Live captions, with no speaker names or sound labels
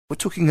we're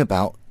talking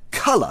about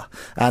colour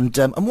and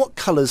what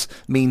colours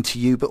mean to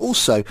you, but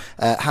also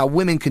how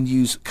women can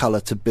use colour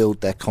to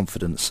build their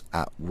confidence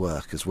at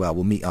work as well.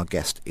 We'll meet our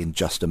guest in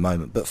just a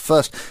moment. But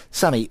first,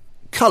 Sami,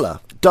 colour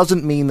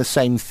doesn't mean the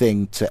same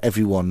thing to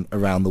everyone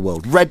around the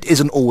world. Red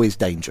isn't always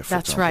danger, for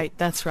example.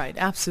 That's right,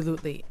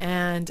 absolutely.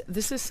 And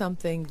this is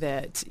something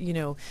that,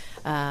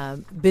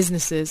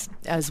 businesses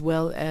as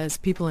well as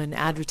people in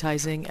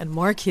advertising and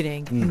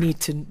marketing need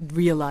to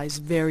realize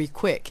very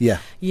quick. Yeah.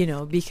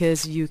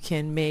 Because you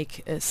can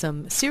make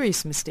some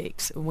serious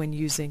mistakes when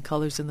using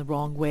colors in the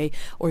wrong way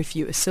or if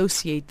you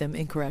associate them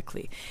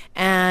incorrectly.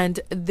 And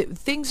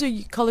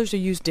colors are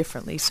used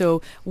differently.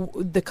 So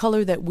the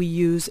color that we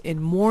use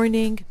in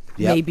mourning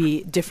may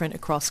be different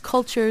across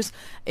cultures.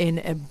 In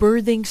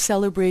birthing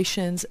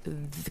celebrations,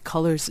 the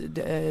colors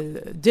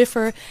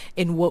differ.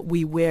 In what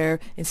we wear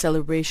in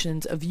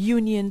celebrations of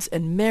unions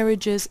and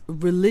marriages,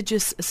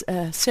 religious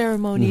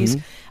ceremonies,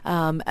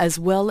 as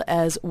well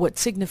as what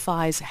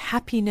signifies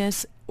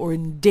happiness or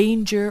in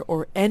danger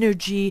or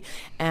energy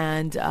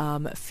and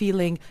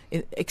feeling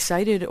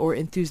excited or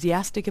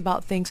enthusiastic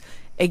about things.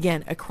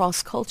 Again,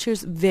 across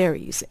cultures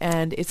varies,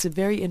 and it's a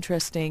very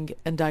interesting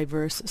and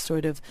diverse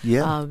sort of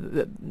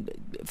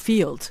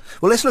field.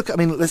 Well,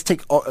 let's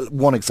take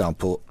one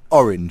example.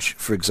 Orange,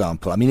 for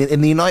example. I mean, in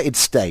the United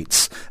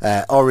States,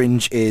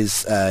 orange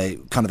is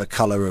kind of the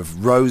colour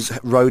of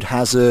road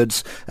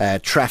hazards,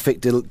 traffic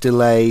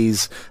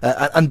delays,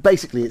 and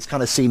basically it's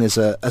kind of seen as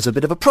a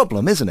bit of a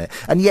problem, isn't it?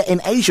 And yet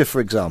in Asia, for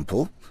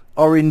example,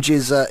 orange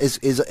is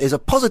a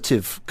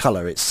positive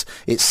colour. It's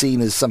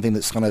seen as something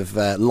that's kind of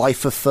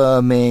life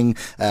affirming,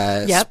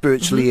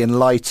 spiritually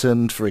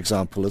enlightened, for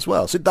example, as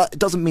well. So that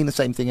doesn't mean the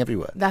same thing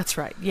everywhere. That's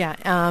right. Yeah.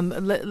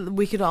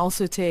 We could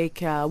also take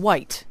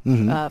white,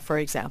 for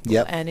example.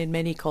 Yep. And in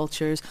many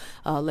cultures,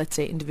 let's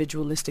say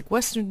individualistic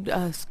Western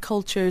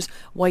cultures,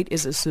 white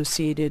is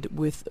associated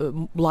with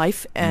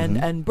life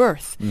and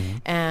birth.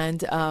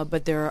 And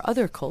but there are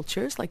other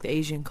cultures, like the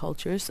Asian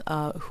cultures,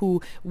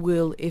 who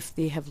will, if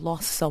they have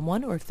lost someone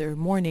or if they're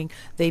mourning,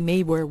 they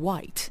may wear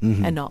white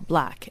and not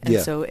black. And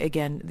so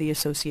again, the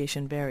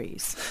association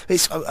varies.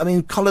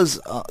 Colours,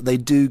 they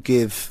do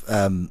give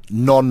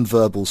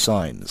non-verbal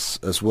signs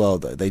as well,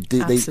 though. They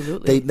do.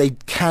 Absolutely. They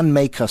can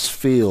make us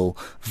feel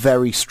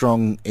very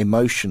strong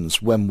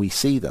emotions when we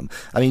see them.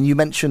 I mean, you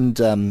mentioned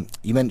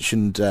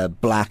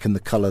black and the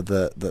colour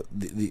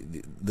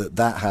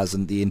that has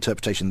and the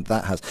interpretation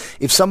that has.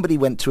 If somebody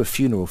went to a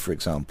funeral, for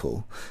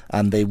example,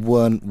 and they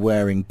weren't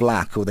wearing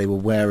black or they were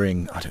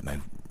wearing, I don't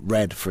know,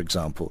 red, for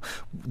example,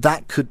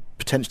 that could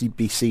potentially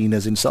be seen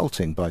as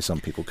insulting by some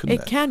people, couldn't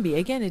it? It can be.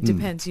 Again, it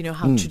depends,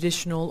 how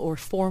traditional or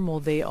formal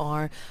they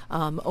are,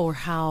 or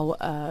how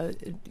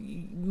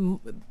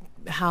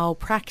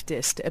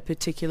practiced a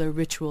particular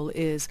ritual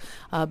is.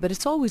 But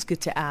it's always good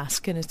to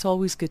ask, and it's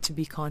always good to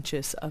be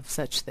conscious of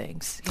such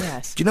things.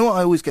 Yes. Do you know what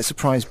I always get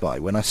surprised by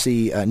when I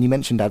see, and you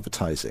mentioned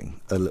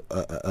advertising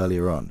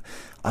earlier on,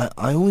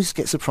 I always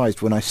get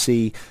surprised when I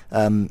see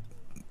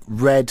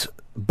red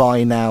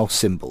buy now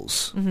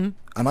symbols,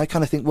 and I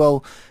kind of think,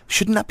 well,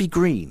 shouldn't that be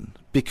green?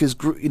 Because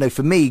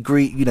for me,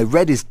 green,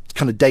 red is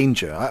kind of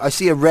danger. I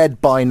see a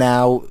red buy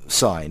now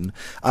sign,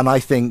 and I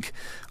think,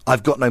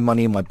 I've got no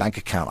money in my bank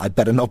account, I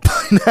better not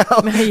buy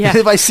now.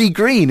 If I see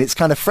green, it's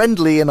kind of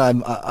friendly, and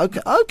I'm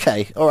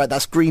okay, all right,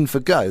 that's green for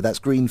go. That's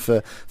green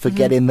for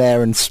get in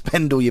there and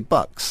spend all your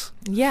bucks.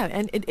 Yeah,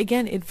 and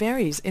it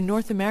varies. In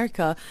North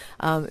America,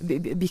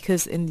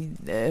 because in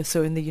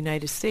the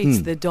United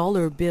States, the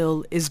dollar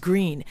bill is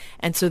green,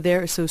 and so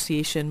their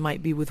association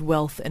might be with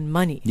wealth and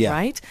money,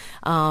 right?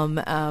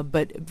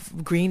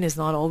 But green is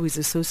not always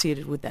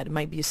associated with that. It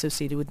might be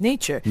associated with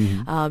nature.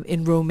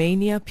 In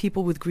Romania,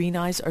 people with green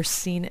eyes are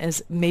seen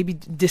as maybe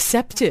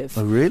deceptive.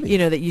 Oh, really?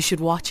 That you should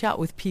watch out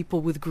with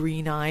people with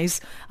green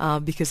eyes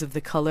because of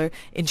the color.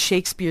 In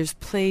Shakespeare's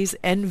plays,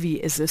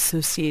 envy is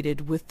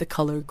associated with the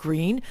color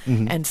green.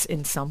 And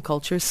in some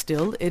cultures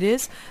still it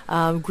is.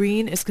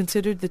 Green is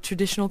considered the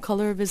traditional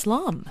color of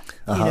Islam,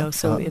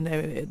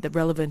 the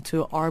relevant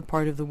to our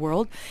part of the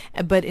world.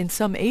 But in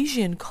some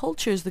Asian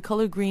cultures, the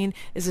color green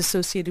is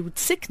associated with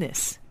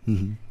sickness.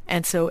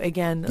 And so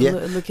again,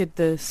 look at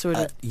the sort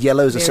of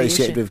yellow is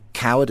associated with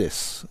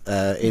cowardice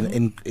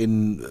in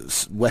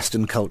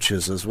Western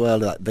cultures as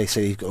well. They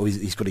say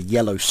he's got a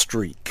yellow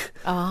streak.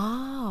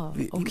 Ah,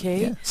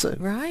 okay, Yeah,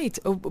 right.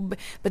 Oh,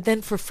 but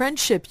then for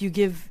friendship, you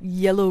give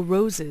yellow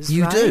roses.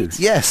 You right? do,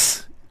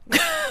 yes.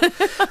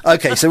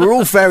 Okay, so we're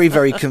all very,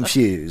 very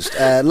confused.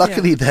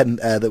 Luckily then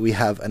that we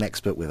have an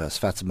expert with us.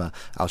 Fatima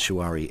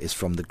Al-Shirawi is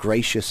from the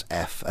Gracious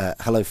F.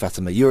 Hello,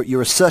 Fatima.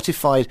 You're a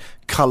certified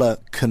colour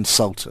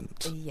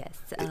consultant. Yes.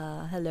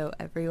 Hello,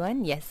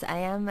 everyone. Yes, I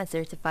am a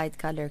certified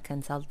colour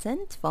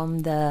consultant from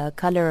the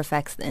Colour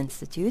Effects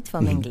Institute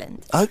from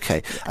England.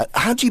 Okay.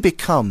 How do you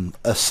become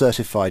a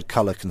certified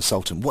colour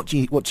consultant? What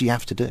do you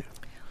have to do?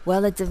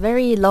 Well, it's a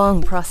very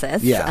long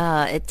process.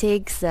 Yeah. It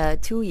takes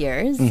 2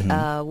 years.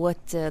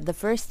 The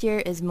first year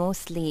is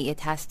mostly,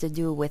 it has to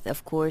do with,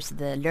 of course,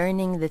 the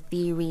learning, the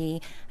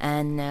theory,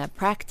 and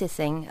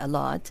practicing a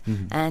lot,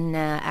 and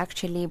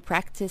actually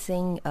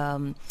practicing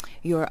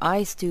your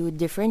eyes to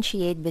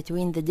differentiate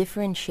between the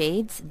different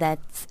shades that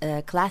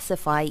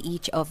classify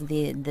each of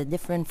the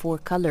different 4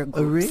 color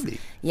groups. Oh, really?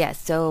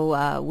 Yes.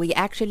 So we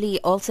actually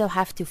also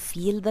have to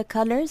feel the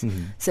colors.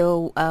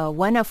 So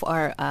one of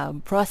our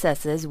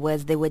processes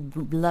was they would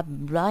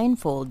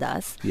blindfold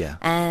us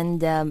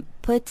and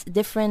put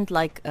different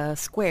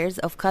squares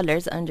of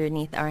colors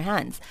underneath our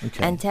hands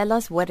and tell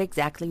us what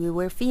exactly we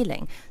were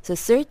feeling. So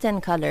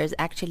certain colors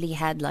actually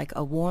had like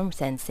a warm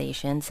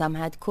sensation, some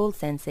had cold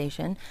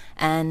sensation,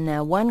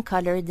 and one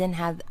color didn't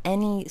have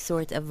any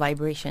sort of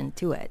vibration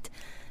to it.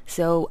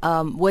 So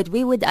what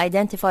we would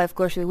identify, of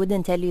course, we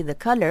wouldn't tell you the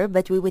color,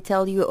 but we would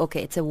tell you,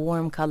 okay, it's a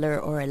warm color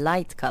or a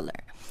light color.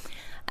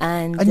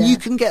 And you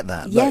can get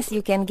that? Yes,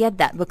 you can get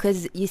that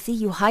because, you see,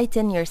 you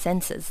heighten your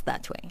senses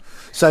that way.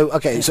 So,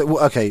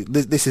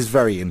 this is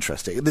very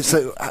interesting.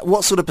 So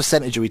what sort of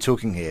percentage are we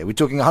talking here? Are we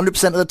talking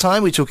 100% of the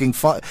time? Are we talking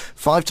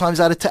five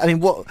times out of 10? I mean,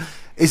 what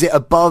is it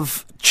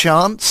above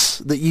chance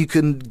that you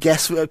can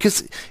guess?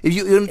 Because if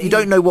you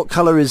don't know what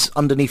colour is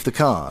underneath the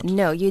card.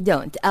 No, you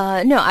don't.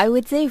 No, I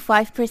would say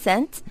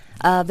 5%.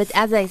 But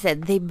as I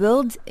said, they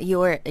build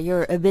your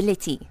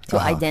ability to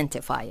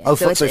identify it. Oh,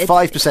 so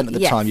 5% of the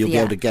time you'll be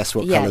able to guess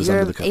what colour is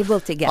under the card. You're able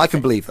to guess. I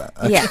can believe that.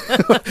 Okay.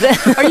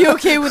 Yeah. Are you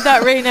okay with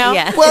that right now?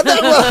 Yeah. Well,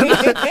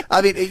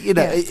 I mean,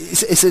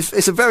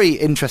 it's a very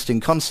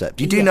interesting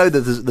concept. You do know that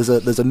there's a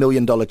 $1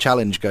 million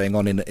challenge going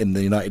on in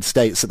the United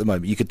States at the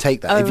moment. You could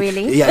take that. Oh,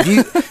 really? Yeah.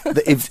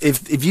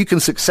 If you can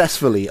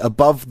successfully,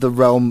 above the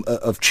realm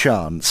of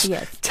chance,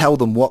 tell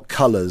them what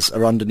colours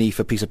are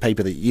underneath a piece of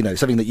paper that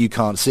something that you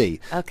can't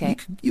see. Okay.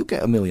 You'll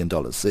get $1 million.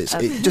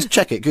 Just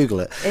check it, Google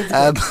it.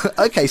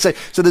 Okay, so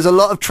there's a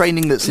lot of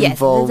training that's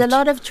involved. There's a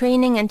lot of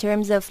training in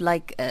terms of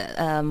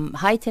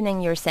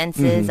heightening your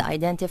senses,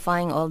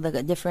 identifying all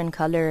the different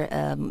color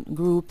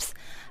groups.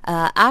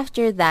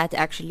 After that,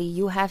 actually,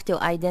 you have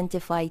to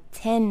identify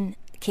 10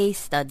 case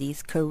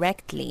studies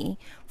correctly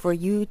for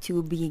you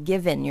to be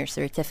given your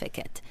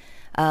certificate.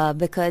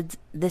 Because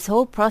this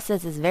whole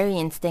process is very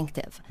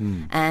instinctive.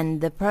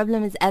 And the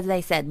problem is, as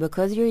I said,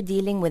 because you're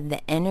dealing with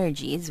the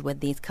energies with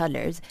these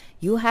colors,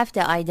 you have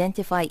to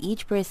identify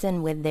each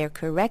person with their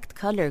correct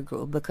color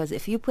group, because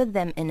if you put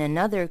them in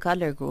another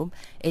color group,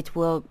 it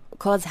will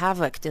cause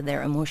havoc to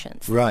their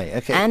emotions. Right,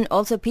 okay. And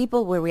also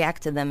people will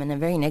react to them in a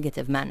very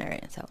negative manner.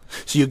 So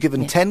you're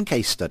given 10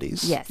 case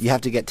studies. Yes. You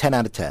have to get 10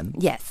 out of 10.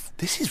 Yes.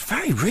 This is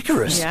very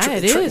rigorous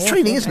it is.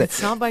 training, isn't it?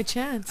 It's not by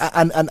chance.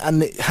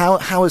 And how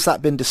has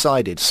that been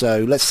decided?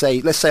 So let's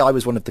say I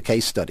was one of the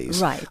case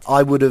studies. Right.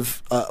 I would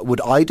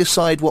I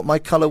decide what my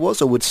colour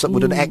was, or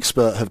would an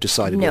expert have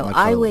decided what my colour was?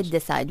 No, I would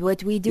decide.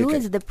 What we do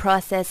is the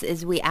process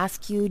is we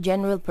ask you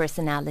general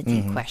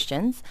personality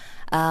questions.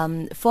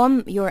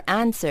 From your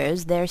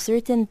answers, there are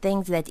certain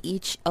things that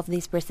each of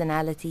these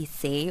personalities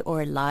say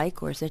or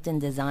like, or certain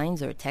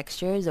designs or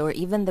textures, or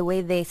even the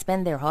way they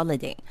spend their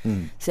holiday.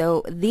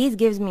 So these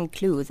gives me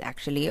clues,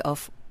 actually,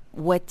 of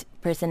what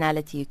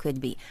personality you could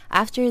be.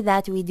 After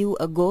that, we do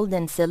a gold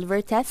and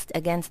silver test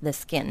against the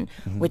skin,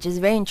 which is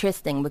very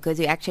interesting because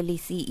you actually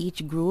see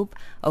each group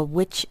of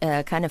which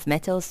kind of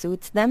metal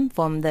suits them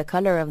from the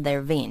color of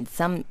their veins.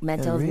 Some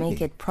metals make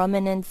it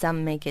prominent,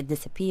 some make it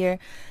disappear.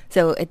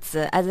 So it's,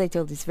 as I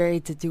told you, it's very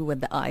to do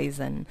with the eyes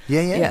and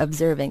you're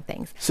observing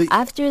things. So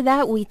after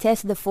that, we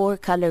test the 4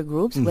 color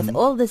groups. With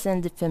all this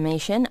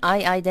information,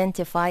 I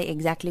identify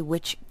exactly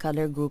which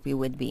color group you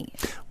would be.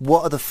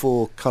 What are the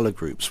 4 color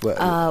groups?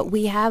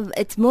 We have,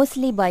 it's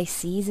mostly by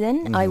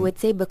season, I would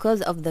say,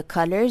 because of the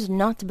colors,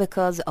 not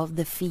because of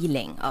the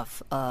feeling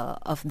of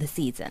the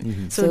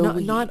season. So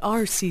not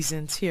our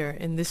seasons here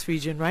in this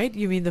region, right?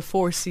 You mean the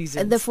 4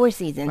 seasons? The 4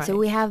 seasons. Right. So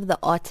we have the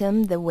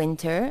autumn, the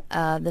winter,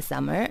 the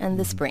summer, and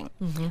the spring.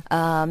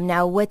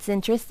 Now, what's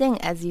interesting,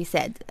 as you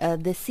said,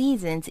 the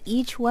seasons,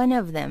 each one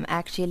of them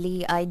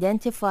actually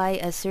identify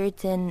a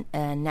certain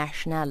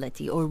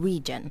nationality or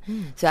region.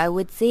 So I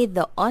would say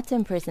the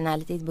autumn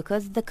personalities,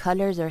 because the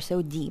colors are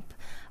so deep,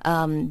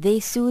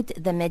 they suit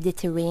the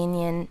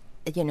Mediterranean,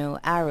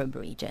 Arab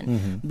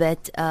region.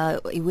 But I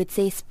would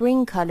say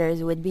spring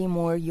colors would be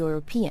more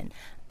European.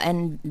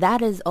 And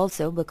that is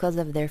also because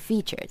of their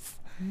features.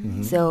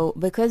 So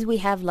because we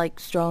have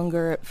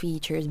stronger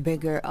features,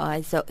 bigger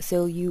eyes,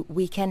 so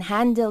we can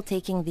handle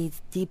taking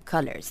these deep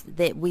colors.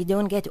 We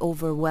don't get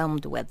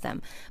overwhelmed with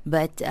them.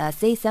 But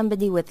say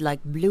somebody with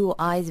blue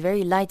eyes,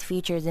 very light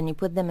features, and you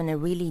put them in a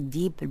really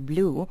deep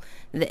blue,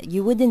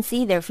 you wouldn't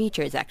see their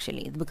features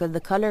actually, because the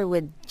color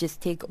would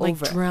just take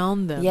over.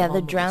 Drown them. Yeah,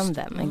 almost. they drown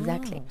them,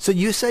 exactly. So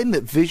you're saying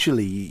that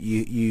visually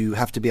you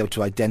have to be able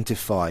to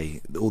identify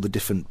all the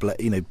different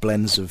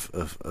blends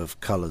of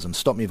colours, and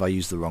stop me if I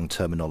use the wrong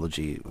terminology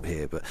terminology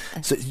here, but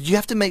so you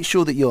have to make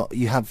sure that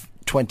you have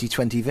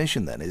 20/20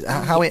 vision. Then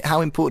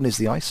how important is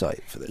the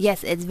eyesight for this?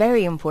 Yes, it's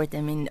very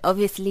important. I mean,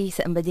 obviously,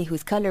 somebody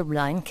who's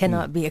colorblind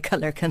cannot be a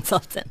color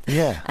consultant.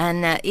 Yeah,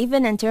 and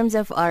even in terms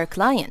of our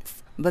clients.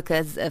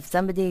 Because if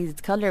somebody is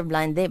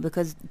colorblind,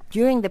 because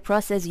during the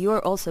process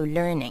you're also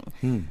learning.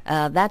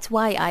 That's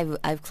why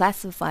I've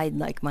classified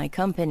like my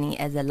company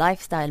as a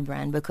lifestyle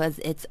brand, because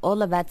it's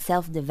all about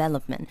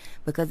self-development.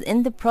 Because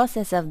in the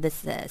process of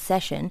this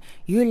session,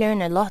 you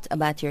learn a lot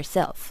about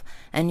yourself,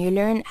 and you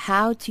learn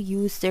how to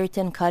use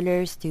certain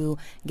colors to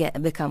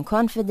become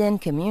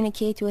confident,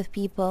 communicate with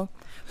people.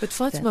 But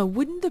Fatima,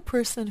 wouldn't the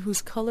person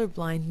who's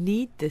colorblind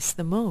need this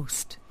the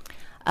most?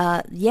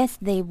 Yes,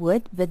 they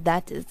would, but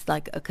that is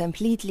like a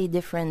completely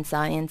different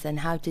science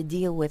and how to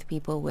deal with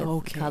people with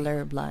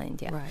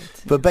colorblind. Yeah. Right.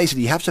 But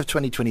basically, you have to have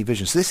 20/20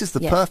 vision. So this is the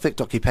perfect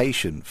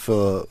occupation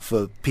for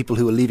people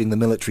who are leaving the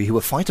military who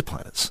are fighter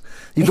pilots.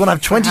 You've got to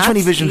have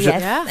 20/20 vision.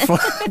 Yes.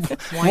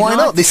 Why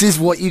not? This is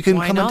what you can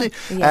Why come not? and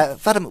do. Yes.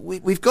 Fatima,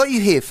 we've got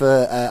you here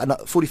for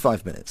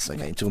 45 minutes,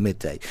 until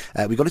midday.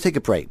 We've got to take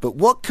a break. But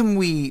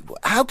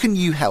how can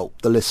you help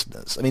the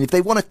listeners? I mean, if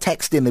they want to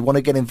text in, they want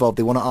to get involved,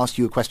 they want to ask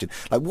you a question,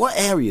 like what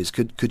areas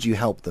could you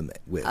help them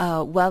with?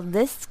 Well,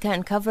 this can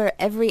cover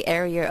every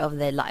area of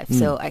their life.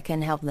 So I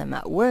can help them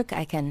at work,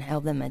 I can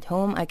help them at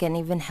home, I can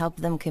even help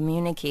them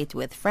communicate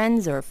with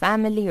friends or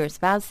family or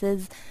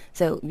spouses.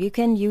 So you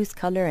can use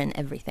color in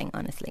everything,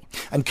 honestly.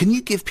 And can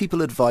you give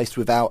people advice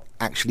without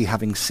actually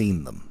having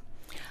seen them?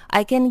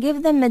 I can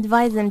give them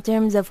advice in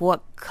terms of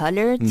what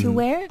color to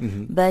wear,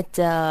 but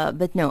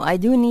no, I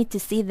do need to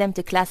see them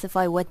to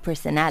classify what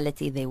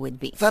personality they would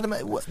be. Fatima,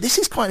 this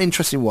is quite an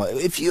interesting one.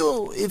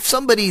 If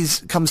somebody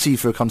comes to you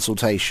for a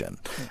consultation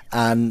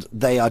and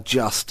they are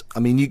just, I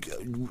mean,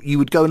 you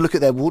would go and look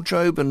at their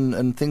wardrobe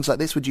and things like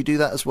this. Would you do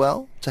that as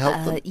well to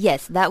help them?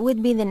 Yes, that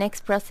would be the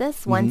next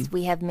process once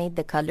we have made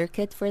the color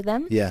kit for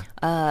them. Yeah.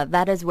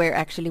 That is where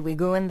actually we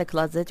go in the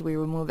closet, we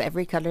remove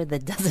every color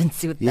that doesn't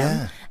suit Yeah.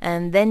 them,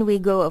 and then we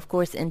go, of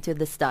course, into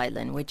the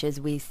styling, which is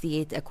we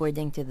see it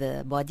according to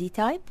the body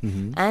type,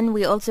 and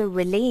we also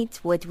relate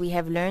what we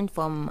have learned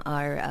from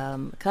our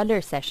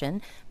color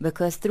session,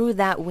 because through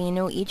that we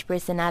know each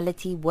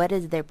personality, what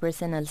is their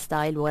personal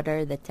style, what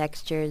are the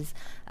textures,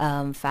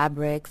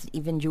 fabrics,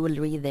 even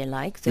jewelry they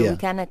like, so we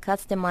kind of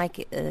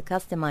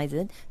customize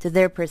it to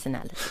their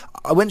personality.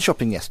 I went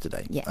shopping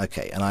yesterday. Yeah.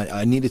 Okay, and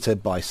I needed to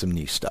buy some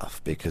new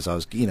stuff because I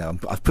was,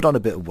 I've put on a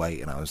bit of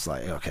weight, and I was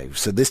like, okay,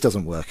 so this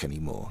doesn't work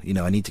anymore.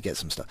 I need to get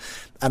some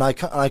stuff, and I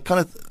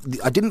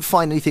didn't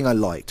find anything I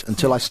liked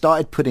until I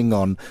started putting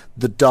on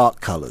the dark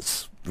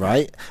colours.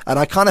 Right, and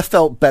I kind of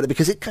felt better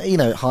because it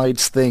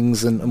hides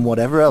things and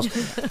whatever else.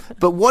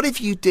 But what if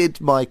you did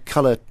my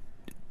color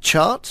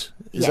chart?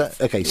 Is Yes.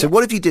 that okay? So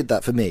what if you did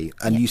that for me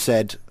and you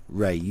said,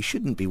 Ray, you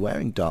shouldn't be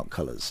wearing dark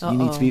colors. You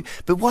need to be.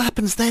 But what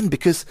happens then?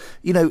 Because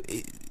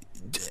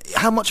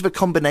how much of a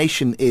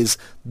combination is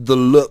the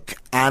look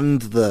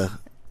and the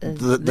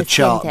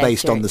chart skin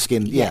based on texture? the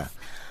skin? Yes.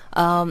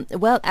 Yeah.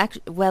 Well,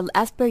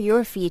 as per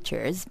your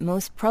features,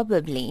 most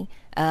probably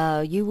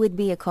you would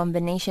be a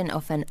combination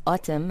of an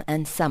autumn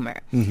and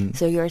summer.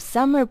 So your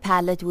summer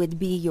palette would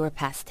be your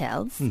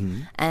pastels,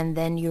 and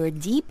then your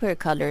deeper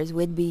colors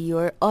would be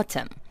your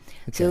autumn.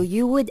 So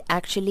you would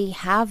actually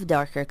have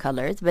darker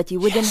colors, but you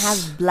wouldn't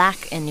have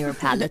black in your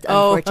palette,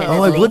 unfortunately.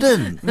 Oh, I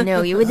wouldn't.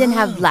 No, you wouldn't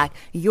have black.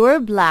 Your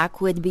black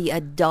would be a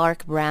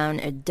dark brown,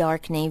 a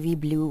dark navy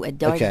blue, a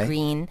dark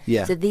green.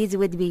 Yeah. So these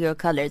would be your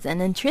colors.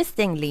 And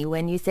interestingly,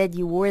 when you said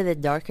you wore the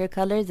darker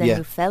colors and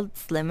you felt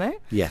slimmer,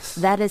 Yes.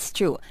 that is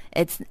true.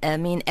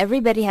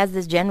 Everybody has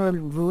this general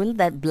rule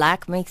that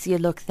black makes you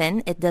look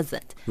thin. It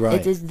doesn't. Right.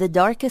 It is the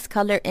darkest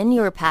color in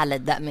your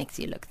palette that makes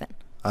you look thin.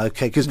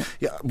 Okay, because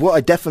what I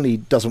definitely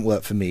doesn't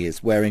work for me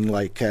is wearing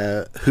like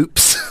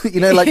hoops,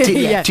 like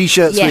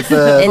t-shirts Yes. with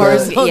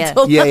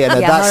Horizontal.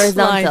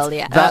 horizontal,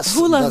 yeah. That's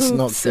hula that's hoops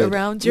not good.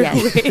 around your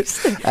waist.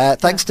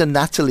 Thanks to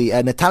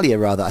Natalia,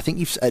 rather. I think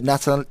you've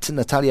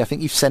Natalia. I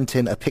think you've sent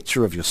in a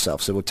picture of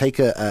yourself, so we'll take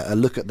a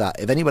look at that.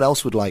 If anyone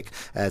else would like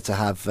to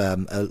have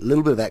a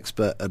little bit of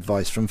expert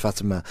advice from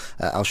Fatima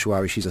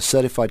Al-Shirawi, she's a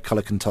certified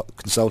color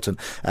consultant.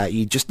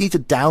 You just need to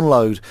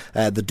download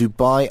the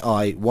Dubai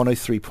Eye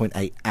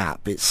 103.8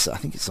 app. I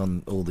think it's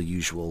on all the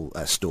usual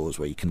stores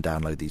where you can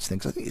download these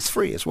things. I think it's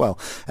free as well.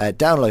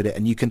 Download it,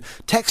 and you can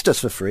text us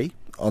for free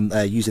on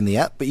using the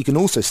app, but you can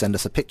also send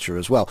us a picture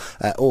as well.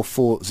 Or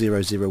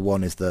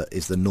 4001 is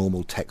the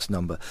normal text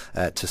number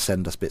to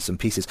send us bits and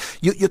pieces.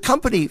 Your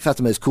company,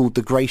 Fatima, is called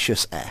The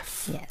Gracious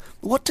F. Yes.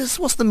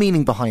 What's the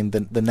meaning behind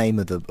the name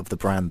of the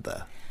brand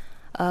there?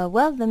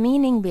 Well, the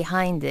meaning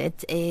behind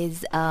it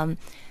is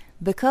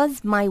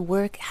because my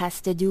work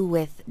has to do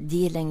with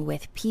dealing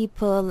with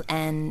people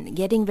and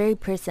getting very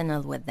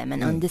personal with them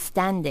and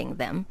understanding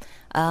them.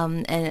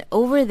 And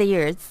over the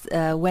years,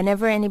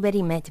 whenever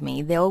anybody met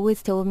me, they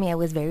always told me I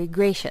was very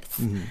gracious.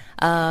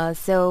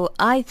 So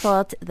I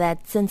thought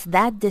that since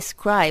that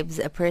describes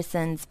a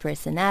person's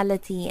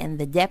personality and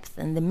the depth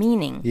and the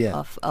meaning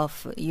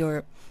of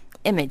your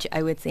image,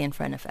 I would say, in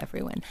front of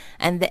everyone.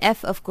 And the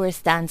F, of course,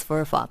 stands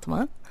for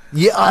Fatima.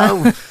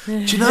 Yeah,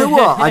 do you know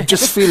what? I'm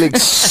just feeling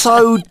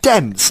so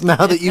dense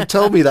now that you've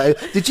told me that.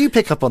 Did you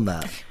pick up on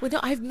that? Well, no,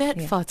 I've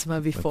met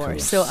Fatima before,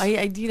 course. so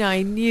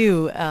I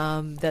knew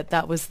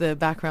that was the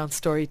background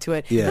story to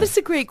it. Yeah. But it's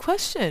a great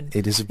question.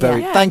 It is a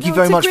very. Yeah. Thank you No,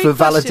 very it's a much for great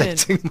question.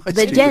 validating my But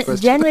stupid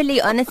question.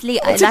 generally, honestly,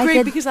 It's I like great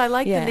it because I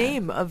like the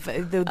name of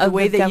the Of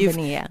way the that you've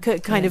company, yeah.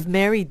 kind of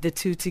married the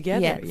two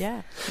together. Yes.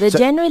 Yeah. But So-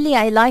 generally,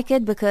 I like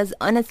it because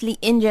honestly,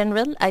 in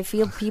general, I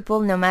feel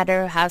people, no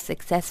matter how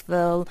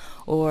successful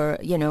or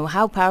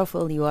how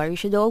powerful you are, you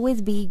should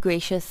always be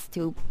gracious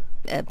to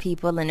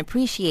people and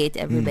appreciate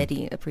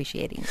everybody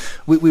appreciating.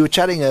 We were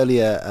chatting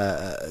earlier,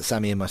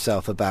 Sammy and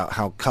myself, about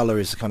how colour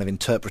is kind of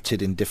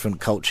interpreted in different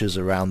cultures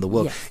around the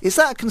world. Yes. Is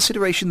that a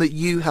consideration that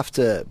you have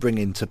to bring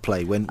into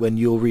play when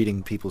you're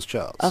reading people's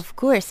charts? Of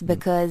course,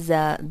 because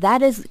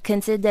that is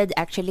considered,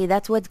 actually,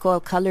 that's what's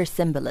called color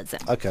symbolism.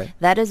 Okay.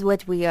 That is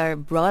what we are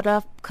brought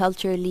up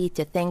culturally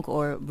to think,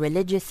 or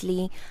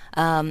religiously,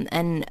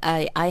 and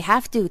I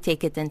have to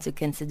take it into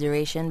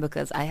consideration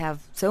because I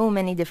have so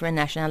many different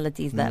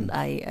nationalities that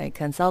I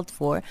consult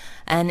for.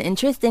 And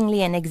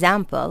interestingly, an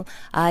example,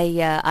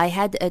 I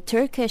had a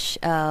Turkish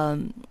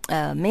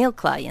male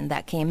client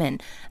that came in,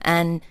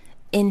 and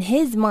in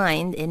his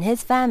mind, in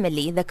his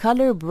family, the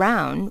color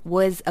brown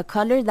was a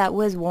color that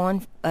was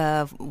worn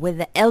with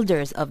the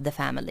elders of the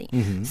family.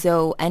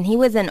 So, and he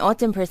was an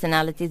autumn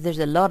personality. There's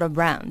a lot of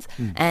browns,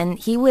 and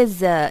he was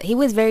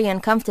very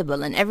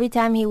uncomfortable. And every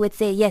time he would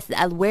say, "Yes,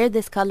 I'll wear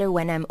this color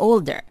when I'm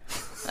older."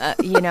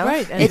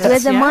 Right. And it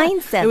was a yeah,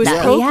 mindset it was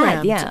that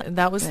programmed. he had. Yeah,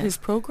 That was his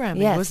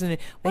programming, Yes, wasn't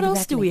it? What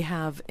else do exactly. we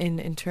have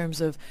in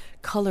terms of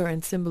color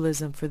and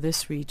symbolism for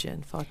this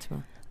region,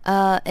 Fatima?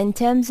 In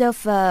terms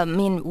of,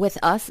 with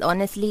us,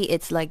 honestly,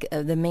 it's like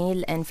the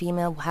male and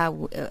female,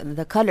 how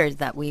the colors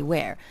that we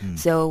wear.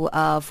 So,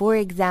 for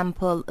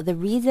example, the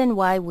reason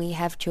why we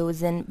have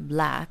chosen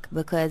black,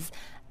 because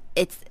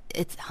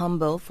it's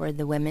humble for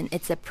the women.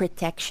 It's a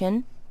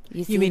protection.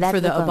 You mean that for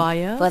the become-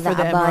 abaya? For the For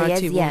the abayas,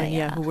 Emirati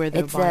women, who wear the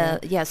it's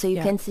abaya. so you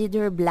Yeah.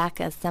 consider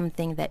black as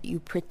something that you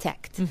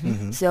protect.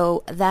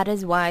 So that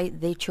is why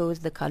they chose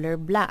the color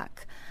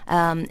black.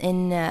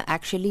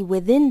 Actually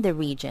within the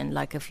region,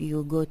 like if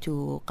you go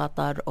to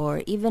Qatar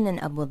or even in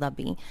Abu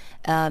Dhabi,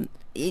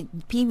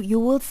 you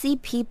will see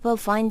people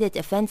find it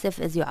offensive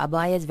as your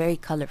abaya is very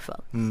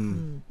colorful.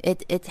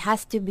 It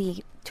has to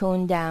be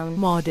toned down,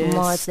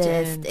 Modest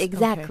and-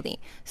 exactly.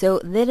 So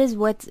that is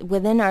what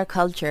within our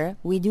culture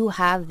we do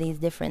have these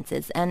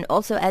differences. And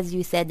also, as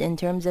you said, in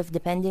terms of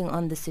depending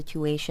on the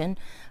situation,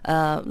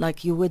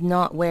 like you would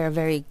not wear a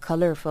very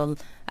colorful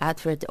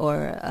outfit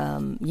or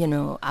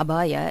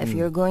abaya if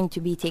you're going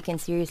to be taken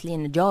seriously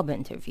in a job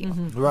interview.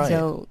 Right.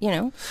 So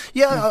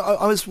Yeah,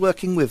 I was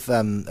working with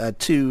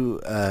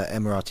two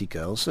Emirati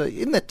girls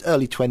in their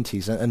early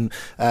 20s,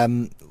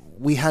 and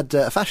we had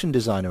a fashion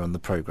designer on the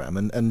program,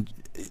 and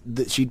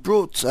she'd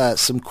brought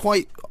some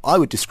quite, I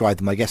would describe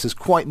them, I guess, as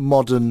quite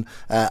modern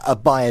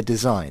abaya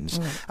designs.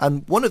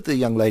 And one of the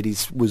young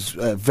ladies was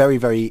very,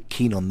 very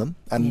keen on them,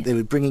 and they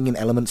were bringing in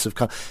elements of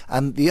colour.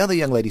 And the other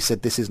young lady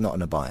said, "This is not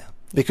an abaya."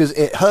 Because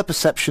her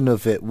perception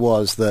of it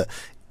was that,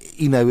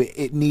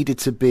 it needed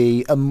to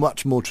be a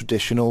much more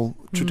traditional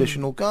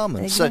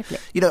garment. Exactly.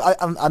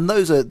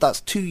 So,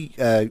 that's two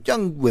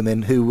young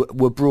women who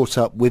were brought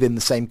up within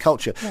the same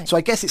culture. Right. So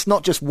I guess it's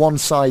not just one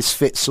size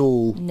fits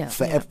all No,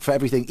 for no. for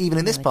everything, even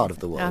in this No, it part of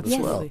the world as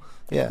Absolutely. well. Of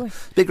Yeah,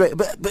 course. big great.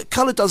 But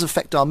colour does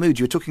affect our mood.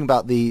 You were talking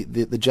about the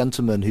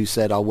gentleman who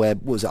said, "I'll wear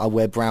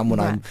brown when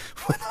I'm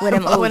when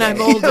I'm older. When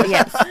I'm older.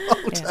 Yes.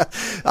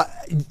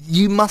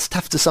 You must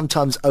have to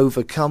sometimes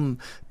overcome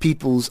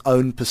people's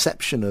own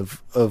perception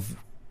of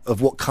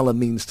what colour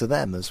means to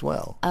them as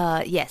well.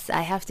 Yes,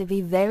 I have to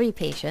be very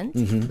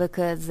patient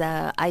because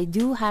I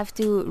do have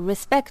to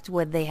respect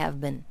what they have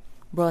been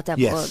brought up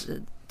Yes.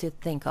 to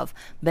think of.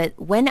 But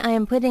when I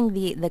am putting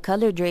the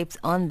color drapes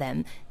on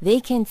them, they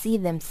can see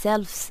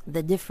themselves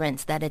the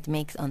difference that it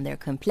makes on their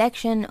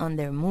complexion, on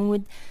their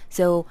mood.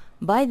 So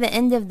by the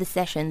end of the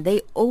session,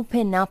 they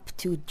open up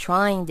to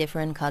trying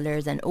different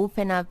colors and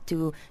open up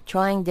to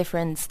trying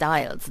different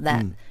styles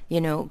that,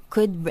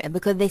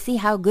 because they see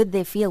how good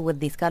they feel with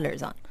these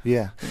colors on.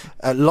 Yeah.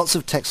 Lots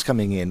of text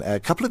coming in. A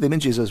couple of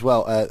images as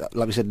well.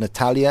 Like we said,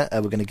 Natalia,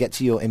 we're going to get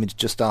to your image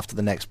just after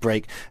the next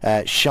break.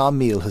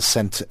 Shamil has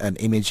sent an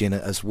image in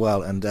as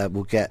well, and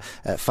we'll get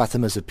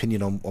Fatima's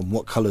opinion on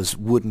what colours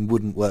would and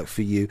wouldn't work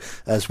for you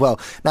as well.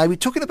 Now, we're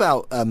talking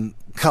about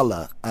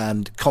colour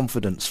and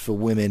confidence for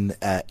women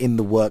in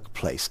the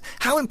workplace.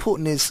 How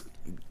important is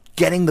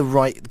getting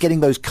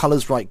those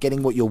colours right,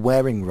 getting what you're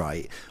wearing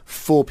right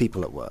for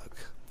people at work?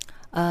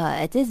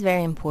 It is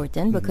very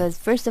important because,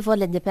 first of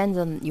all, it depends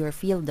on your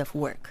field of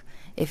work.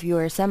 If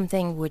you're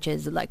something which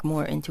is like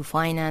more into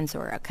finance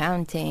or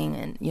accounting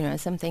and,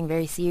 something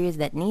very serious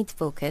that needs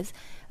focus,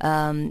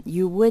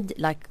 you would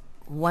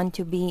want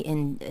to be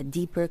in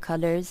deeper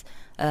colors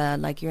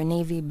like your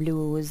navy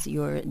blues,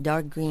 your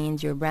dark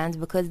greens, your browns,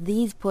 because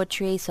these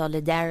portray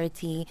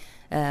solidarity.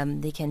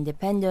 They can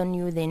depend on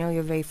you. They know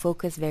you're very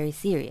focused, very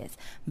serious.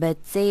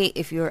 But say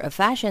if you're a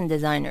fashion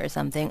designer or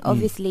something,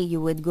 obviously you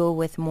would go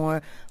with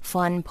more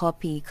fun,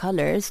 poppy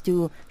colors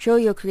to show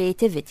your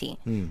creativity.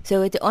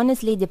 So it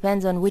honestly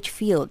depends on which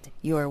field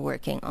you're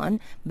working on.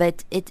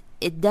 But it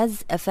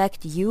does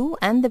affect you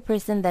and the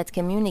person that's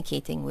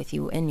communicating with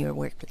you in your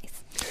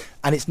workplace.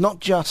 And it's not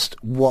just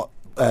what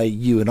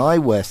you and I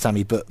wear,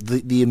 Sammy, but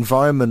the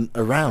environment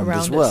around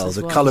as well.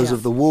 The colours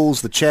of the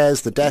walls, the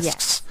chairs, the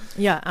desks.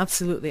 Yeah,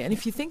 absolutely. And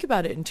if you think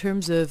about it in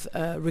terms of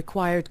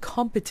required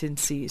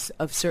competencies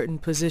of certain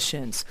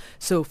positions,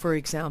 so for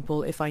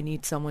example, if I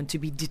need someone to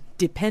be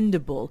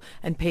dependable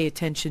and pay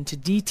attention to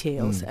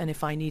details, and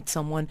if I need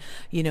someone,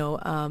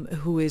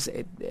 who is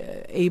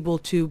able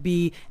to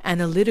be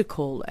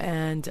analytical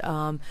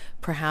and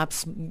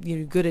perhaps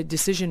good at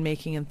decision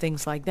making and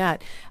things like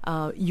that,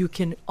 you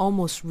can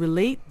almost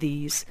relate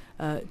these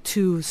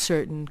to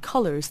certain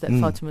colors that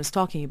Fatima is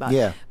talking about.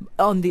 Yeah.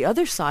 On the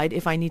other side,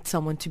 if I need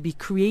someone to be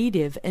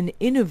creative and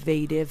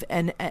innovative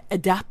and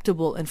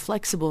adaptable and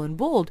flexible and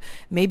bold,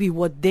 maybe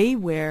what they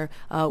wear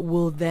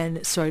will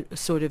then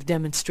sort of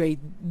demonstrate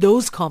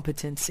those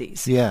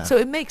competencies. Yeah. So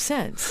it makes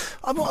sense.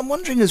 I'm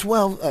wondering as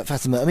well,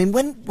 Fatima, I mean,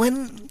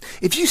 when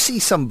if you see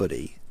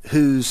somebody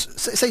who's,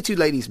 say two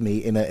ladies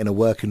meet in a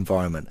work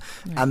environment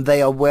and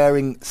they are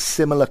wearing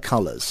similar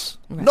colours,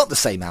 not the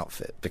same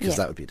outfit, because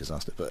that would be a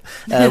disaster, but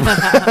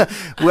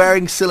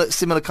wearing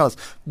similar colours,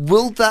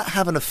 will that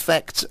have an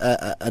effect,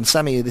 and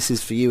Sammy, this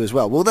is for you as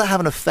well, will that have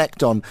an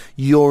effect on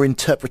your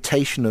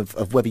interpretation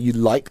of whether you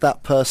like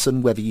that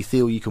person, whether you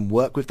feel you can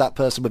work with that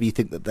person, whether you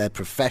think that they're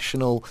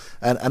professional,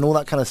 and all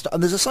that kind of stuff?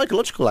 And there's a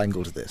psychological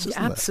angle to this,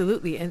 isn't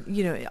Absolutely.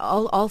 there? And,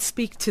 I'll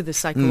speak to the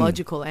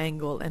psychological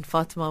angle, and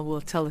Fatima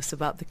will tell us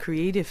about the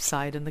creative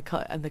side and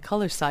the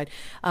color side.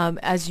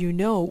 As you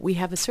know, we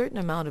have a certain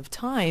amount of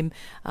time,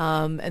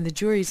 and the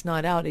jury's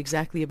not out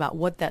exactly about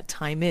what that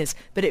time is,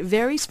 but it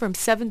varies from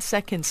 7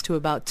 seconds to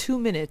about 2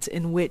 minutes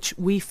in which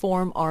we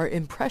form our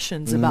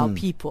impressions about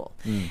people.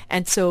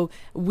 And so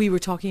we were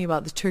talking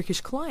about the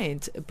Turkish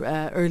client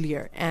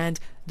earlier, and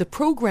the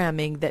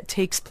programming that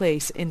takes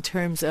place in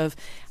terms of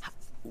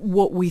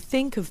what we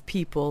think of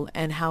people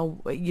and how,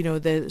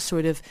 the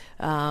sort of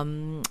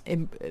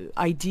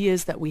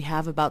ideas that we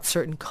have about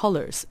certain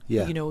colors,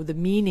 the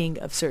meaning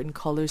of certain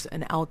colors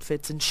and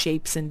outfits and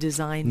shapes and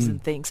designs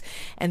and things.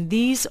 And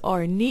these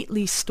are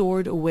neatly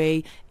stored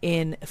away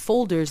in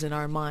folders in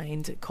our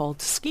mind called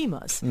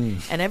schemas.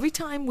 And every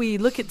time we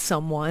look at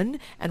someone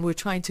and we're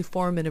trying to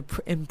form an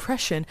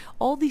impression,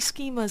 all these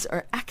schemas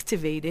are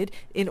activated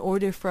in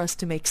order for us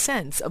to make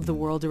sense of the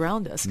world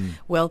around us.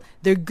 Well,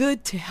 they're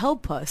good to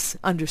help us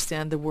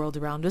understand the world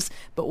around us,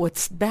 but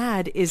what's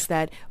bad is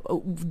that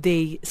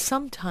they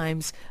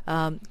sometimes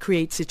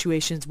create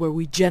situations where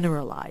we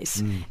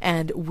generalize,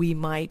 and we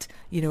might,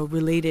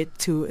 relate it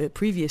to a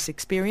previous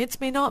experience,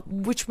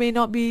 which may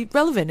not be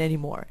relevant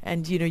anymore,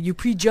 and you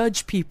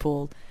prejudge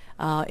people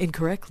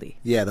incorrectly.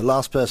 Yeah, the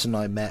last person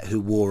I met who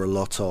wore a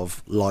lot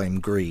of lime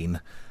green,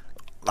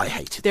 I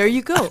hated. There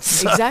you go.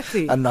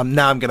 Exactly. And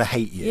now I'm going to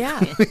hate you.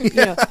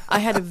 Yeah. I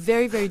had a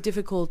very, very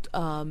difficult,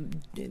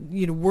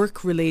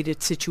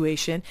 work-related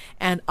situation,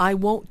 and I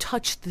won't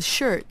touch the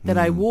shirt that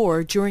I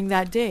wore during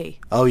that day.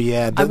 Oh,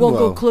 yeah. I won't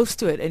go close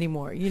to it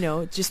anymore,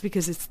 just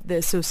because the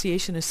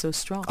association is so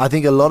strong. I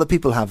think a lot of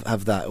people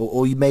have that,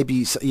 or you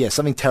maybe,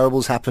 something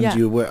terrible's happened.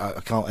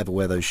 I can't ever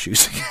wear those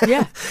shoes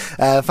again.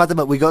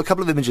 Fatima, we got a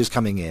couple of images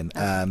coming in.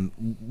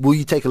 Will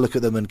you take a look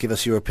at them and give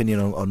us your opinion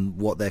on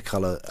what their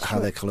colour, how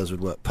their colours would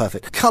work?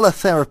 Perfect. Colour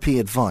therapy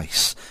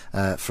advice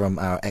from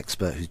our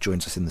expert who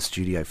joins us in the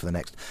studio for the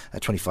next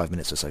 25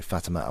 minutes or so,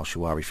 Fatima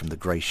Al-Shirawi from the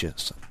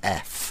Gracious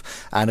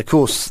F. And of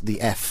course,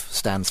 the F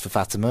stands for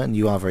Fatima, and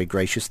you are very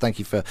gracious. Thank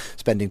you for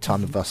spending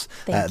time with us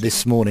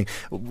this morning.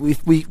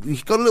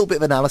 We've got a little bit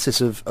of analysis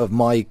of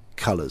my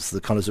colours,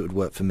 the colours that would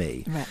work for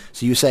me. Right.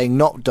 So you're saying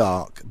not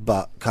dark,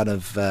 but kind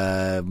of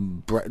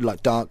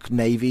like dark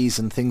navies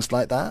and things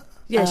like that?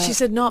 Yeah, she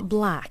said not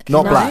black.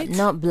 Not right? black.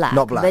 Not black.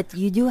 Not black. But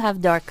you do have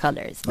dark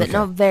colors, but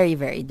not very,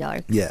 very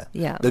dark. Yeah.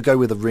 Yeah. They'll go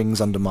with the rings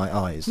under my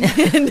eyes.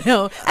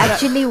 No.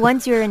 Actually,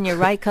 once you're in your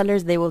right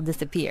colors, they will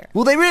disappear.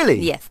 Will they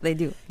really? Yes, they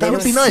do. That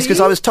would be nice, because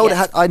I was told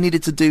I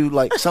needed to do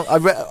like some.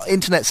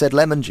 Internet said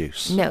lemon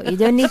juice. No, you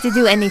don't need to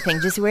do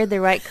anything. Just wear the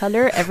right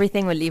color.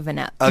 Everything will even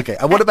out. Okay.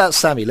 And what about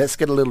Sammy? Let's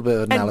get a little bit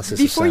of analysis.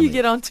 And before of Sammy. you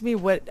get on to me,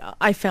 what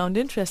I found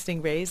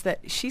interesting, Ray, is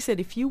that she said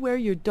if you wear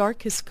your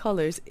darkest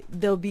colors,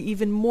 they'll be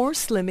even more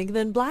slimming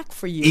than black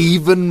for you.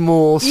 Even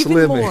more Even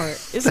slimming. more.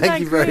 Isn't Thank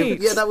that you very great?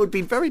 much. Yeah, that would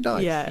be very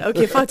nice. Yeah.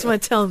 Okay, Fatima,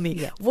 tell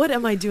me, what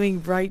am I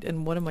doing right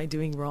and what am I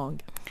doing wrong?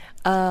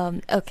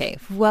 Okay.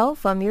 Well,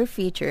 from your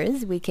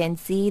features, we can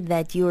see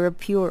that you're a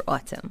pure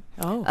autumn.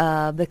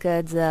 Oh.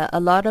 Because a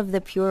lot of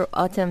the pure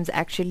autumns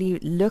actually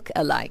look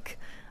alike.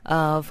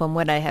 from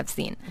what I have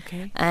seen.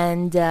 Okay.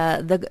 And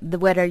the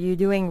what are you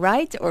doing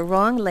right or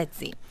wrong? Let's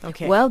see.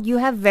 Okay. Well, you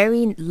have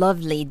very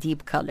lovely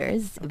deep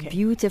colors, Okay.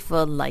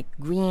 beautiful like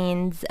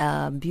greens,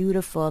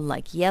 beautiful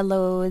like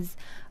yellows,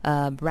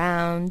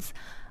 browns.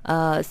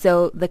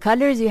 So the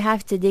colors you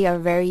have today are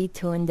very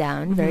toned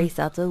down, very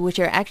subtle, which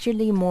are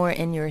actually more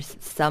in your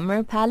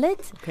summer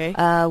palette, Okay.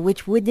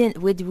 which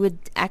would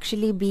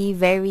actually be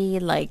very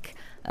like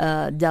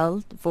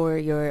dull for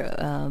your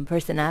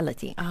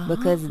personality,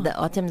 because the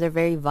autumns are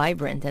very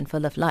vibrant and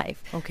full of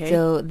life. Okay.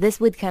 So this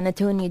would kind of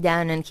tone you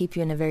down and keep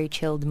you in a very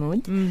chilled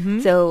mood.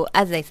 So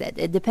as I said,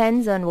 it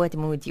depends on what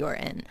mood you're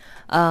in.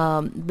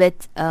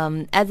 But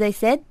as I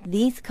said,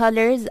 these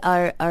colors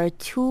are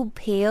too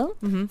pale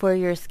for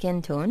your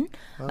skin tone.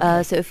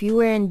 So if you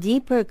were in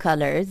deeper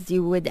colors,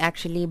 you would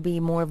actually be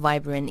more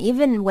vibrant.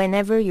 Even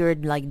whenever you're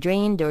like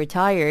drained or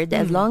tired,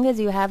 as long as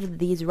you have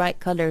these right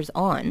colors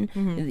on,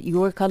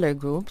 your color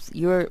groups,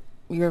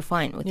 you're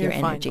fine with your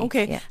energy. Fine.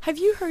 Okay. Yeah. Have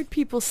you heard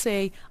people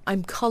say,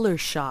 I'm color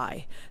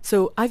shy?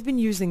 So I've been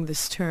using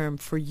this term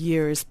for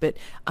years, but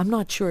I'm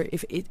not sure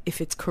if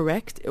it's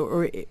correct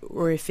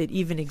or if it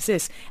even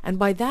exists. And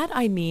by that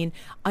I mean,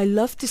 I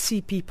love to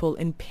see people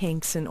in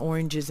pinks and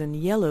oranges and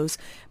yellows,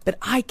 but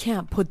I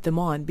can't put them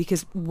on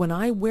because when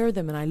I wear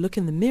them and I look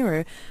in the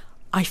mirror,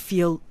 I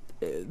feel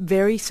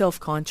very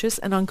self-conscious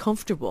and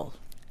uncomfortable.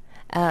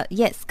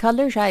 Yes,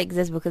 color shy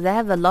exists because I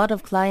have a lot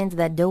of clients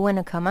that don't want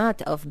to come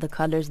out of the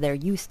colors they're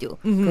used to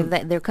because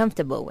they're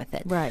comfortable with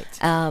it. Right.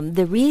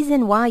 The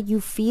reason why you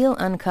feel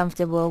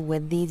uncomfortable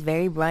with these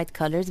very bright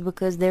colors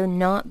because they're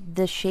not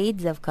the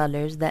shades of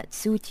colors that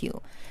suit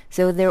you.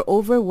 So they're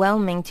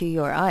overwhelming to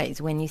your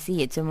eyes when you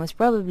see it. So most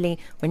probably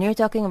when you're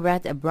talking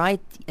about a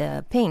bright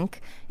pink,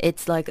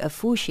 it's like a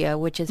fuchsia,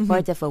 which is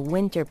part of a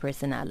winter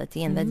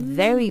personality, and that's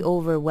very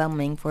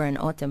overwhelming for an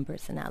autumn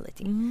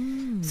personality.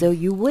 So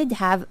you would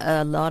have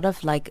a lot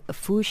of like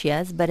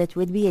fuchsias, but it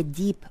would be a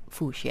deep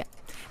fuchsia.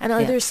 And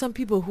are there some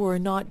people who are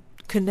not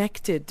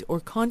connected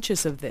or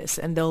conscious of this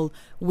and they'll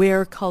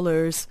wear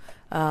colors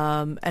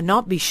and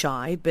not be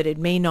shy, but it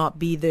may not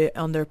be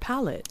on their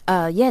palette?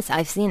 Yes,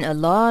 I've seen a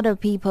lot of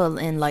people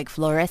in like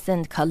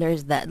fluorescent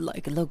colors that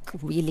like look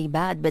really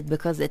bad, but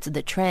because it's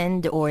the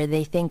trend or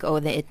they think,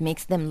 that it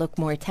makes them look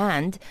more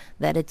tanned,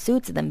 that it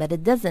suits them, but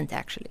it doesn't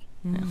actually.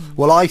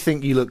 Well, I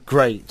think you look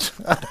great.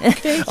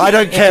 I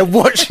don't care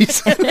what she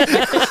said.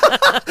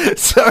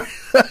 Sorry.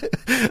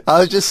 I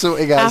was just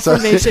sorting out.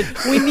 Affirmation.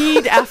 We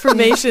need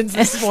affirmations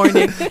this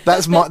morning.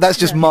 That's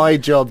just my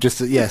job.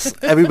 Yes,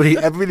 everybody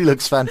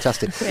looks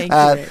fantastic. Thank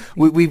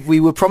you. We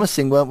were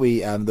promising, weren't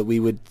we, that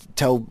we would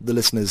tell the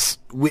listeners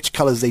which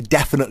colours they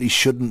definitely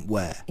shouldn't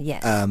wear.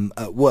 Yes.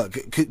 At work.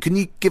 Can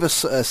you give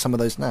us some of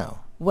those now?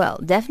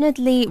 Well,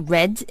 definitely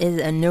red is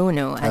a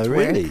no-no at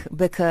really? work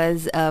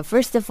because,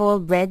 first of all,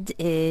 red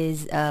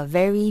is a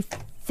very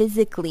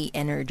physically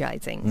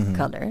energizing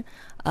color.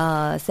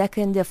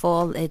 Second of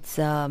all, it's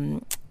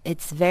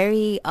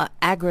very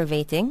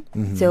aggravating.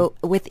 So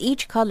with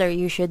each color,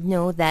 you should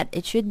know that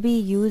it should be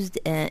used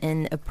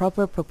in a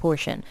proper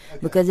proportion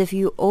because if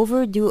you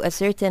overdo a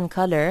certain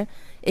color,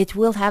 it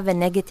will have a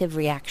negative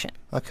reaction.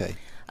 Okay.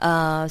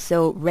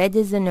 So red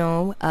is a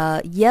no.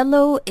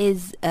 Yellow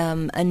is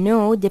a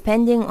no,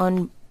 depending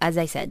on, as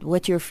I said,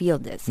 what your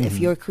field is. If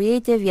you're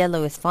creative,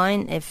 yellow is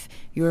fine. If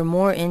you're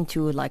more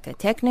into like a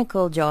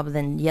technical job,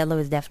 then yellow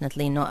is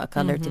definitely not a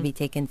color to be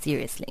taken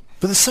seriously.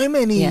 But there's so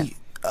many... Yeah.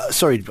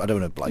 Sorry, I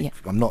don't want to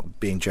I'm not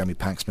being Jeremy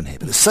Paxman here,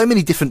 but there's so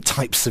many different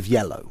types of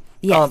yellow.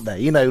 Yes. Aren't there?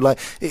 You know, like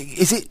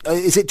is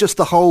it just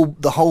the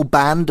whole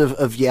band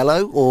of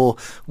yellow, or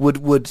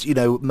would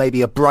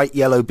maybe a bright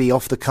yellow be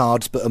off the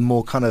cards, but a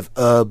more kind of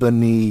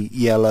urban-y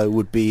yellow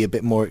would be a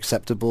bit more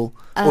acceptable,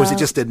 or is it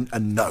just a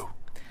no?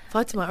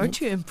 Fatima, aren't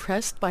you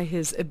impressed by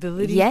his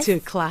ability Yes. to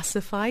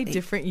classify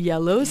different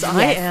yellows? Yes.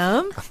 I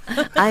am.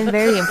 I'm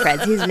very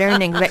impressed. He's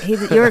learning.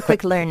 You're a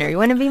quick learner. You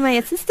want to be my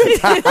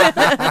assistant?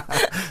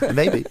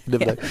 Maybe.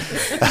 Never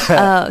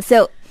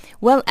know.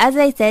 Well, as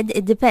I said,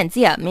 it depends.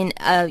 Yeah, I mean,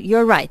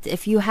 you're right.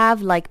 If you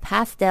have like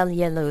pastel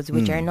yellows,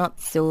 which are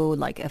not so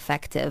like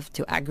effective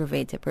to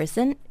aggravate a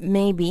person,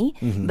 maybe,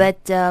 but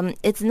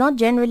it's not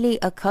generally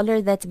a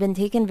color that's been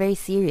taken very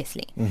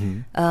seriously.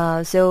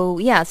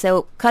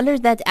 So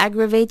colors that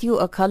aggravate you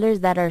are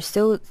colors that are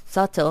so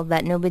subtle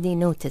that nobody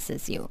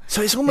notices you.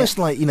 So it's almost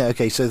like,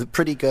 so the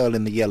pretty girl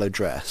in the yellow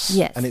dress.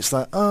 Yes. And it's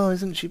like, oh,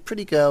 isn't she a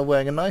pretty girl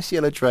wearing a nice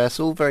yellow dress,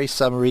 all very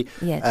summery.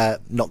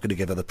 Yes. Not going to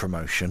give her the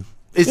promotion.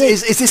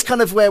 Is this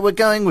kind of where we're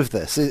going with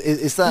this?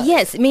 Is that?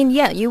 Yes, I mean,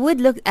 yeah, you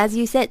would look, as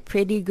you said,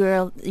 pretty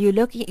girl. You're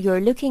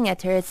looking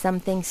at her as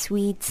something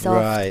sweet,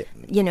 soft,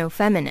 right.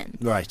 Feminine.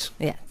 Right.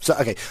 Yeah. So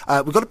okay,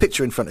 we've got a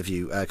picture in front of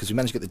you because we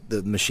managed to get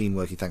the machine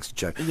working thanks to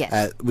Joe.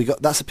 Yes.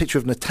 That's a picture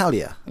of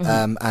Natalia,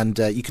 and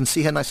you can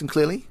see her nice and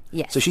clearly.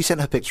 Yes. So she sent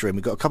her picture in.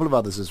 We've got a couple of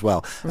others as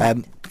well.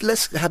 Right.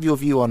 Let's have your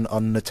view on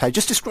Natalia.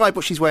 Just describe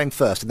what she's wearing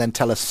first, and then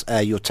tell us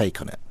your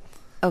take on it.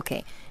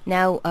 Okay.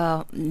 Now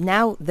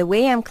the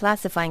way I'm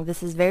classifying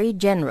this is very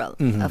general,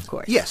 of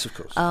course. Yes, of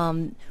course.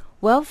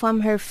 Well,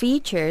 from her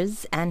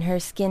features and her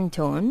skin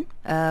tone,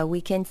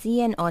 we can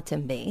see an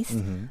autumn base.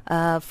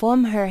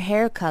 From her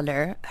hair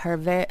color,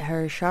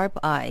 her sharp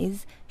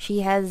eyes,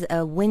 she has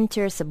a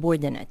winter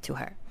subordinate to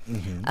her.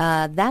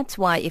 That's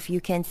why, if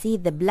you can see,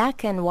 the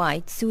black and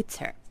white suits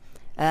her.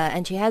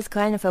 And she has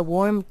kind of a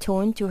warm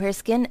tone to her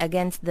skin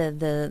against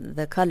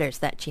the colors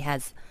that she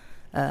has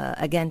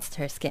against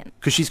her skin.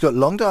 Because she's got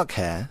long dark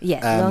hair.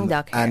 Yes, long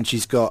dark hair. And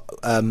she's got,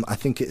 I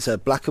think it's a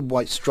black and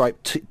white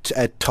striped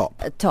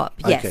top. Top,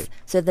 yes. Okay.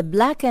 So the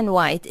black and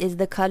white is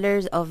the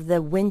colors of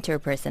the winter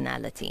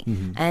personality.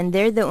 And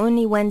they're the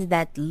only ones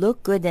that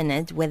look good in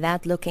it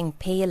without looking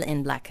pale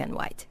in black and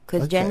white.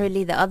 Because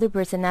generally the other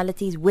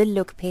personalities will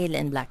look pale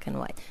in black and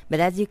white. But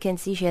as you can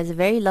see, she has a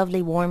very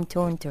lovely warm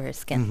tone to her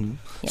skin.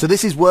 So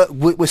this is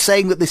we're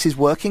saying that this is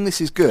working.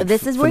 This is good. So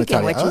this is for working.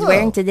 Natalia. What she's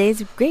wearing today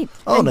is great.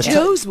 Oh, And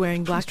Joe's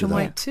wearing black and that.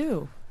 white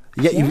too.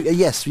 Yeah,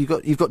 yes, you've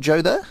got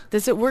Joe there.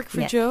 Does it work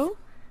for Yes. Joe?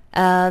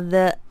 No,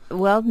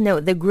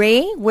 the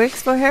gray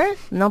works for her,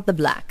 not the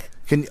black.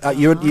 I've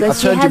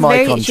Because turned your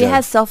mic on, she Joe.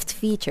 has soft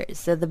features,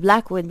 so the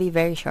black would be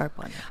very sharp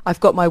on her. I've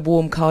got my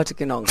warm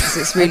cardigan on because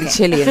it's really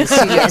chilly in the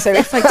studio. So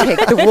if I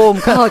take the warm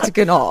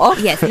cardigan off,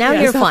 Yes, now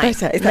Is you're that fine.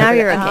 better? Is that Now better?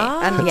 you're okay.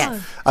 Ah.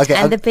 Yes. Okay,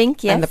 And the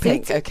pink, yes. and the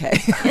pink, suits okay.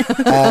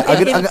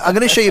 I'm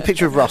going to show you a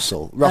picture of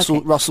Russell. Okay.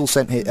 Russell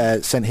sent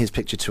his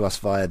picture to us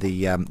via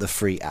the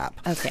free app.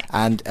 Okay.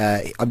 And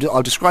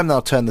I'll describe and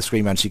I'll turn the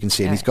screen around so you can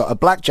see him. All He's got a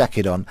black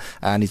jacket on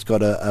and he's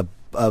got a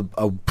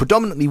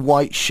predominantly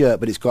white shirt,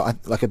 but it's got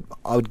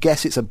I would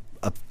guess it's a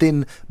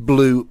thin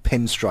blue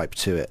pinstripe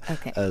to it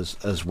Okay.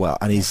 as well.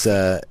 And he's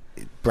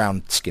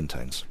brown skin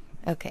tones.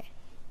 Okay.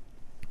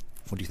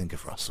 What do you think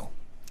of Russell?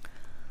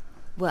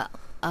 Well,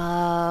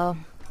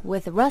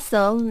 with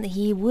Russell,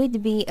 he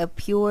would be a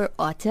pure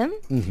autumn.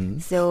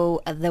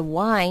 So the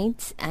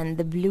white and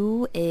the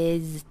blue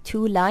is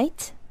too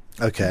light.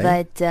 Okay.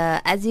 But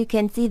as you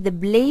can see, the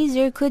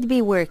blazer could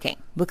be working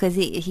because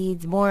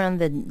he's more on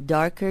the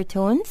darker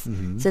tones.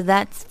 So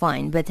that's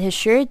fine. But his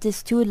shirt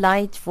is too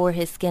light for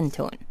his skin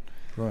tone.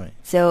 Right.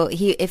 So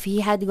if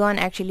he had gone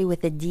actually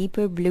with a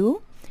deeper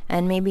blue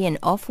and maybe an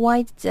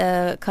off-white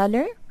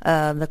color,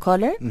 the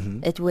color,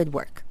 it would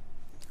work.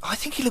 I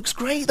think he looks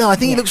great, though. I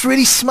think he looks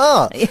really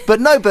smart.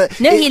 But no,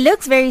 he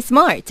looks very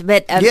smart.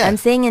 But Yeah. I'm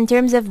saying in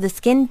terms of the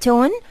skin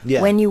tone,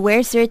 Yeah. when you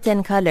wear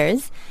certain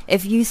colors,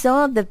 if you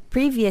saw the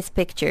previous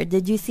picture,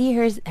 did you see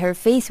her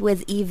face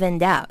was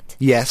evened out?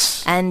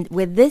 Yes. And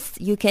with this,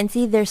 you can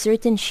see there's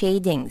certain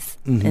shadings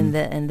in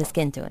the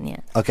skin tone.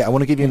 Yeah. Okay, I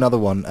want to give you another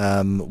one.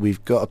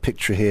 We've got a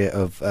picture here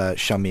of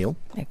Shamil.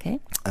 Okay.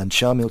 And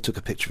Shamil took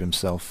a picture of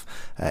himself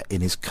in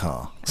his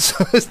car.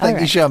 So thank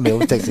you, Shamil.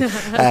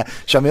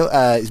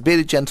 Shamil is a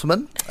bearded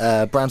gentleman,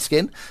 brown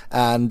skin,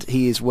 and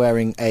he is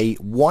wearing a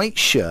white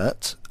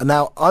shirt.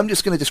 Now, I'm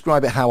just going to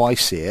describe it how I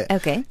see it.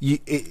 Okay.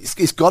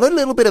 It's got a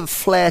little bit of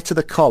flair to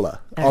the collar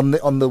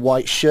on the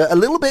white shirt, a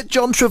little bit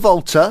John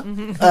Travolta.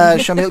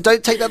 Shamil,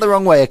 don't take that the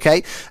wrong way,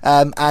 okay?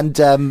 And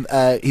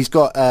he's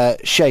got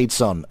shades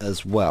on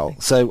as well.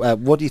 So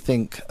what do you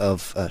think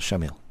of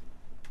Shamil?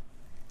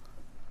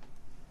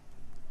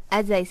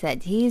 As I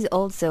said, he's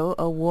also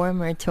a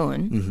warmer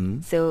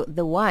tone. So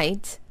the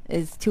white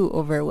is too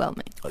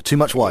overwhelming. Too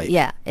much white?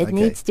 Yeah, it Okay.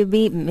 needs to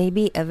be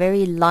maybe a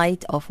very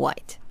light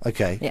off-white.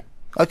 Okay. Yeah.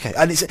 Okay,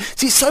 and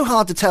it's so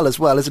hard to tell as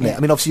well, isn't it? Yeah. I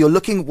mean, obviously you're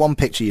looking at one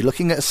picture, you're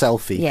looking at a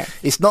selfie. Yes.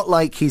 It's not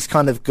like he's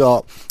kind of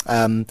got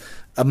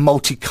a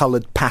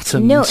multicolored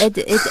pattern. No, it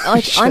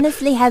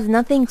honestly has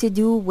nothing to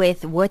do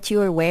with what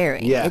you're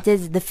wearing. Yeah. It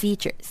is the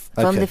features.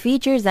 From Okay. the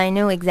features, I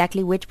know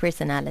exactly which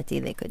personality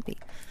they could be.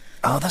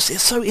 Oh,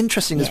 it's so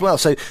interesting as Yeah. well.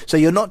 So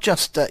you're not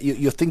just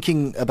you're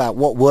thinking about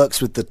what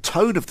works with the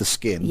tone of the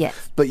skin, Yes.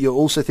 but you're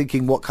also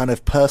thinking what kind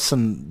of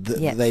person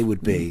Yes. they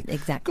would be.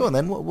 Exactly. Go on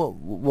then.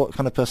 What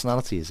kind of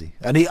personality is he?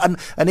 And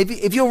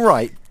if you're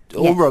right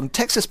or Yes. wrong,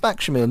 text us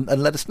back, Shamil,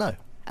 and let us know.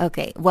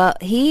 Okay, well,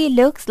 he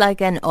looks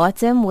like an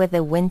autumn with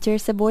a winter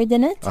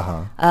subordinate.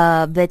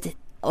 But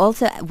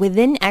also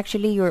within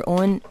actually your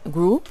own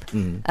group,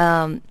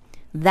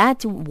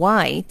 that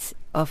white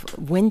of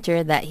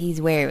winter that he's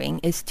wearing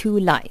is too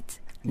light.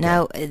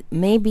 Now,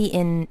 maybe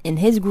in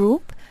his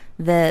group,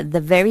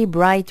 the very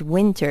bright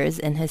winters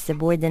in his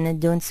subordinate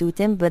don't suit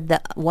him, but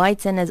the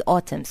whites in his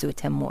autumn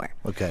suit him more.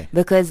 Okay.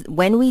 Because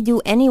when we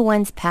do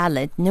anyone's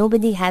palette,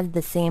 nobody has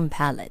the same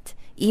palette,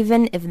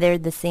 even if they're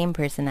the same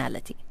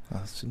personality. Oh,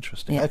 that's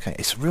interesting. Yeah. Okay,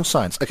 it's real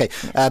science. Okay,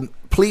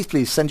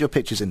 please send your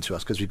pictures in to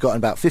us because we've got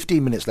about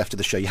 15 minutes left of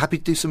the show. You happy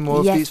to do some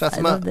more of Yes, these,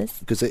 Fatima? I love this.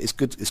 Because it's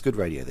good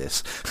radio,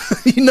 this.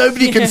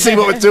 Nobody can see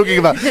what we're talking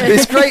about.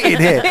 It's great in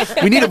here.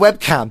 We need a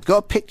webcam. Got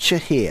a picture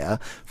here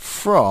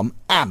from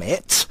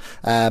Amit.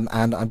 And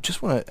I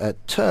just want to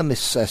turn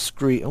this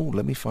screen. Oh,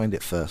 let me find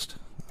it first.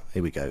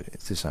 Here we go.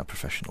 This is how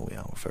professional we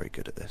are. We're very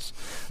good at this.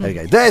 There we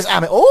go. There's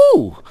Amit.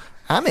 Oh!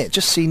 Amit,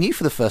 just seen you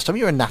for the first time.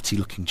 You're a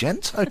natty-looking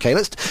gent. Okay,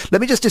 let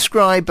me just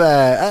describe.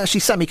 Actually,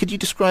 Sammy, could you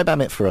describe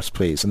Amit for us,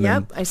 please? And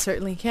Yep, I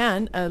certainly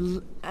can.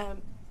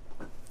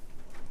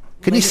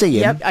 Can you see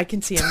him? Yep, I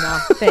can see him now.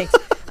 Thanks.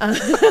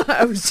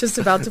 I was just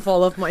about to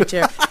fall off my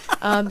chair.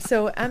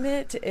 So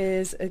Amit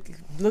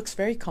looks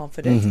very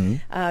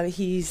confident.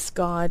 He's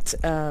got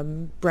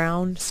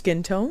brown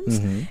skin tones,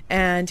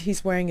 and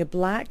he's wearing a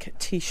black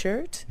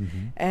T-shirt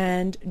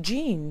and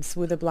jeans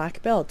with a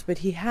black belt. But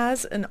he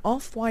has an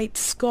off-white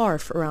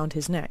scarf around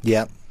his neck.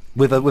 Yeah,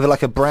 with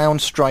like a brown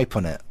stripe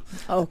on it.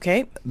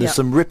 Okay. There's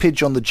some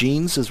rippage on the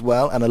jeans as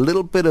well, and a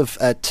little bit of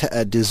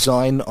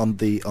design on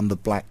the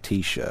black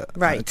T-shirt.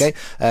 Right. Okay,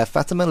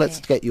 Fatima, let's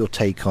get your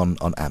take on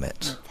Amit.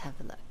 Let's have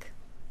a look.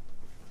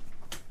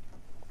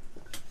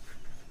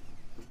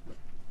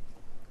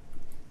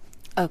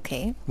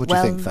 Okay. What do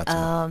you think,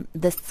 Fatima?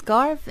 The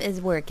scarf is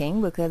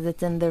working because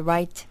it's in the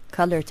right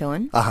color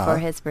tone for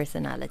his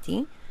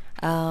personality.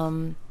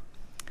 The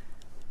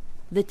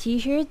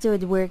T-shirt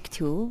would work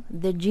too.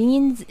 The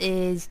jeans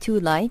is too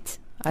light.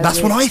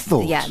 That's what I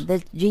thought. Yeah,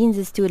 the jeans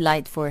is too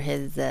light for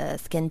his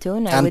skin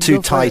tone. I And would too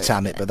go tight, for,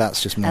 Amit, but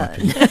that's just my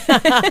opinion.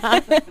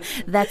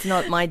 That's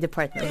not my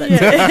department.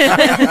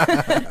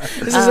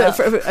 This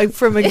is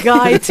from a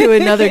guy to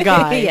another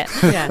guy.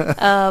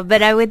 Yeah.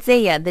 But I would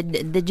say,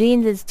 the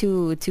jeans is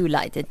too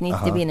light. It needs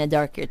to be in a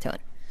darker tone.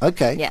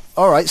 Okay. Yeah.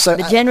 All right. So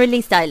But generally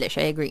stylish,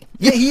 I agree.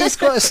 yeah, he is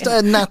quite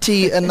a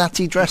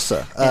natty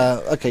dresser.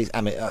 Okay,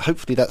 Amit.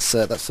 Hopefully that's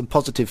some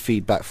positive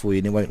feedback for you,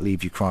 and it won't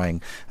leave you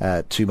crying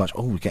too much.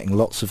 Oh, we're getting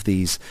lots of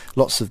these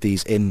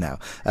in now.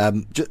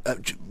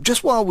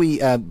 Just while we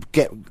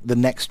get the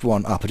next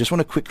one up, I just want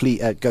to quickly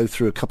go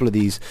through a couple of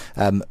these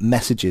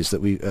messages that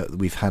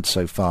we've had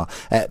so far.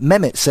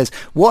 Mehmet says,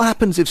 "What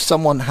happens if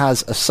someone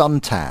has a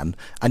suntan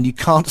and you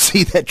can't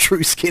see their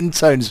true skin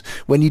tones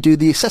when you do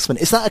the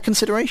assessment? Is that a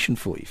consideration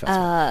for you?"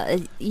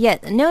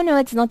 No,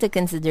 it's not a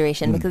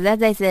consideration because,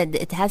 as I said,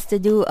 it has to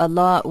do a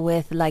lot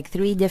with like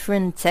 3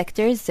 different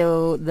sectors.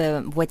 So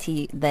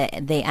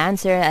they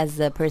answer as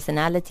a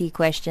personality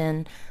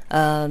question,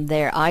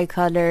 their eye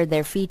color,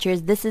 their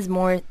features. This is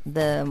more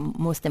the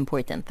most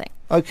important thing.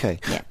 Okay,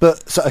 Yeah.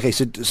 but so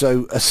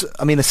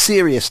I mean, a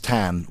serious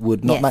tan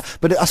would not Yes. matter.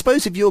 But I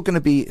suppose if you're going to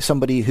be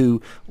somebody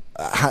who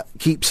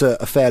keeps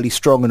a fairly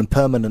strong and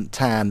permanent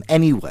tan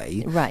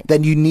anyway, Right.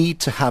 then you need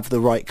to have the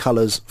right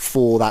colours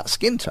for that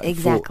skin tone.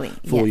 Exactly,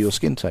 For yes. your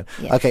skin tone.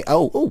 Yes. Okay.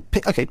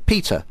 Okay.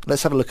 Peter,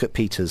 let's have a look at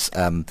Peter's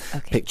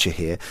picture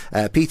here.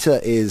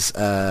 Peter is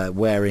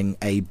wearing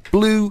a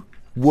blue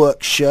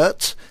work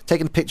shirt,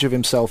 taking a picture of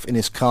himself in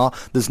his car.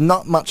 There's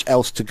not much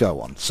else to go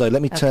on. So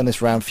let me turn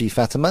this round for you,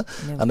 Fatima,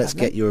 and let's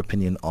get your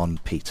opinion on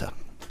Peter.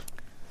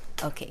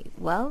 Okay,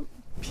 well,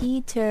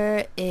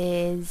 Peter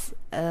is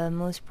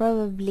most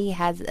probably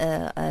has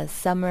a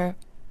summer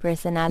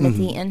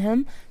personality in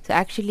him. So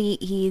actually,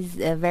 he's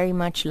very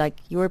much like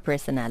your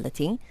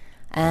personality.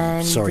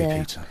 And Sorry,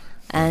 Peter.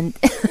 And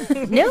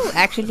no,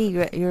 actually,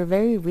 you're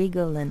very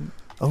regal and.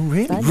 Oh,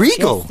 really? But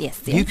Regal? yes.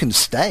 You can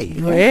stay.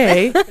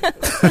 Hey.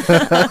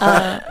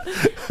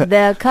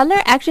 The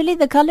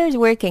color is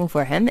working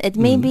for him. It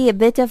may be a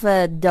bit of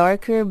a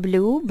darker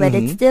blue, but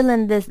it's still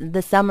in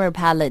the summer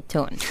palette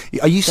tone.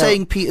 Are you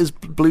saying Peter's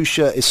blue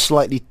shirt is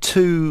slightly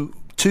too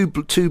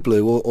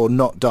blue or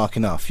not dark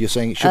enough? You're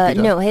saying it should be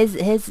dark? No,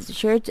 his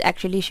shirt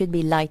actually should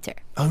be lighter.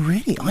 Oh,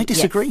 really? I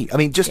disagree. I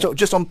mean, just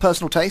on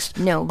personal taste,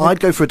 No, I'd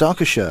go for a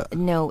darker shirt.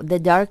 No, the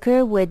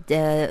darker would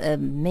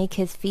make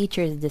his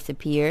features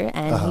disappear,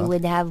 and he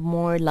would have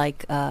more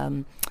like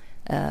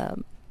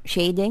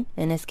shading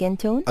in his skin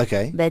tone.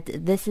 Okay. But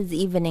this is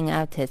evening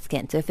out his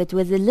skin. So if it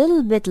was a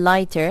little bit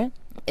lighter,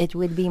 it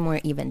would be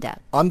more evened out.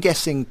 I'm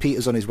guessing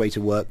Peter's on his way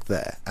to work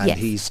there, and Yes.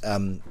 he's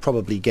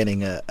probably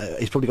getting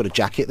he's probably got a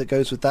jacket that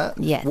goes with that.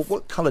 Yes.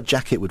 What colour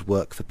jacket would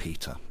work for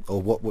Peter,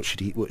 or what should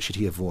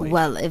he avoid?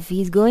 Well, if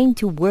he's going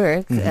to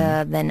work,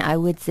 then I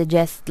would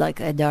suggest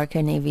like a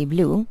darker navy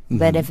blue.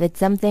 But if it's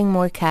something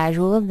more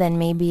casual, then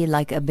maybe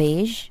like a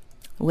beige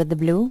with the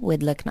blue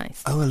would look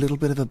nice. Oh, a little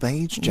bit of a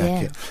beige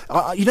jacket.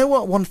 You know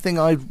what? One thing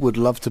I would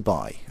love to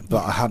buy,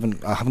 but I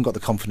haven't got the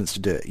confidence to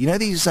do it. You know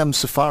these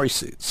safari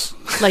suits?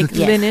 Like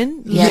Yes.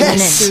 linen? Yeah, Linen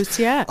linen. suits,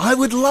 yeah. I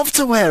would love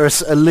to wear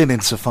a linen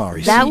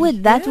safari That suit.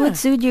 would Yeah.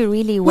 suit you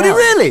really Would it well.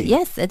 really?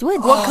 Yes, it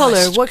would. What color?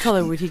 it's- What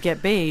color would he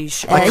get?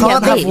 Beige. I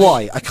can't have beige.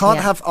 white. I can't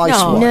Yeah. have ice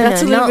No. white. No,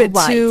 That's a little not bit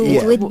white. too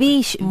It would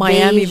be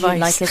Miami beige,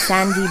 Vice. like a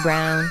sandy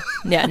brown.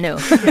 Yeah, no,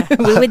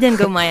 we wouldn't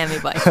go Miami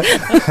Vice.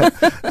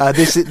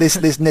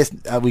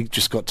 We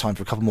just got time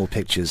for a couple more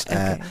pictures.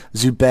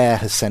 Zubair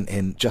has sent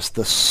in just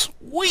the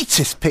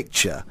sweetest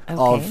picture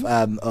of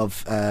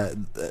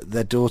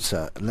their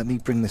daughter. Let me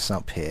bring this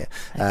up here.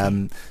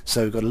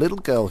 So we've got a little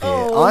girl here.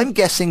 Oh. I'm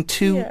guessing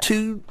two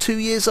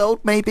years old,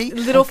 maybe.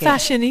 Little Okay.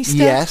 fashionista.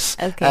 Yes.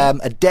 Okay.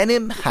 A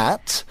denim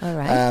hat. All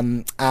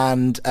right.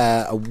 And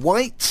a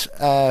white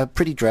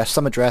pretty dress,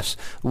 summer dress,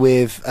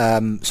 with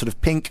sort of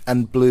pink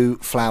and blue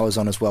flowers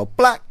on as well.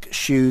 Black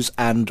shoes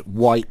and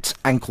white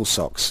ankle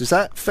socks. Is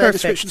that fair Perfect.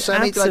 description,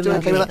 Sammy? Did I do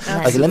okay with that?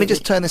 Absolutely. Okay, let me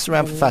just turn this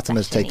around for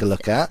Fatima to take a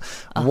look at.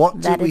 What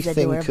do that we is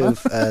think adorable. of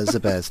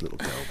Zubair's little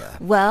girl there?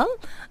 Well,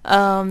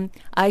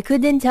 I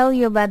couldn't tell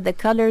you about the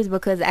colors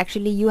because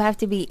actually you have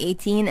to be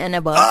 18 and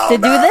above to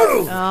do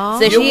this. Oh.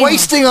 So You're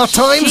wasting our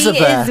time, She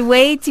Zubair. is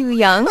way too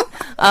young.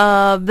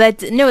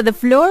 But no, the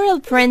floral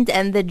print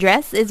and the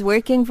dress is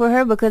working for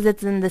her because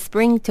it's in the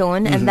spring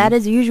tone, and that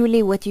is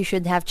usually what you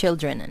should have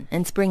children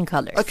in spring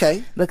colors.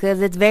 Okay.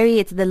 Because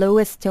it's the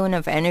lowest tone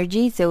of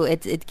energy, so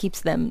it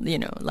keeps them,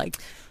 like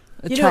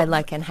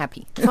childlike and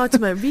happy.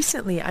 Fatima,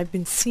 recently I've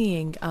been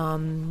seeing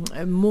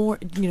more,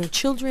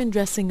 children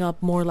dressing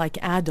up more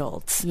like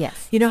adults.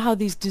 Yes. You know how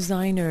these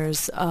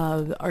designers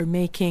are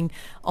making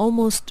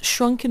almost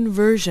shrunken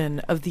version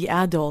of the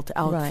adult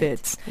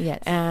outfits. Right.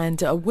 Yes.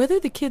 And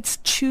whether the kids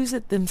choose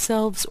it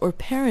themselves or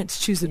parents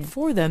choose it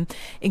for them,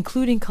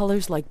 including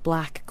colors like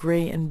black,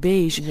 gray, and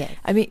beige. Yes.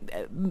 I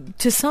mean,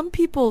 to some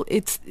people,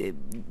 it's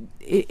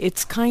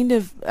kind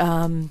of...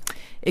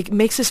 it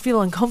makes us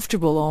feel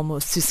uncomfortable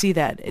almost to see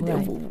that.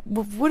 Right.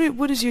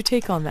 What is your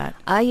take on that?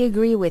 I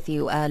agree with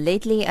you.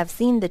 Lately, I've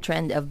seen the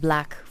trend of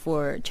black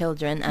for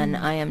children, and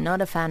I am not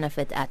a fan of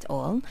it at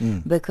all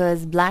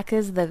because black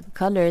is the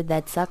color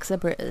that sucks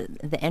up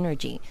the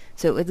energy.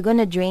 So it's going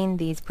to drain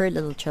these poor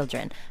little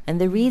children. And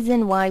the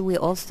reason why we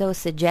also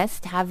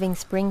suggest having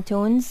spring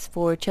tones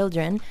for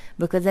children,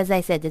 because as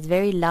I said, it's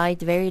very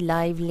light, very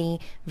lively,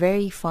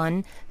 very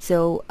fun.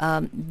 So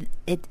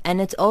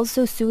it's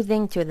also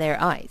soothing to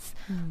their eyes.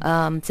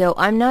 So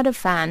I'm not a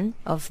fan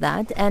of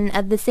that. And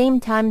at the same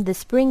time, the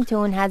spring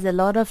tone has a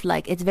lot of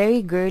it's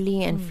very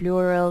girly and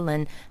floral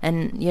and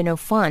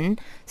fun.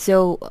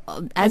 So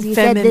as you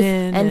said, this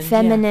and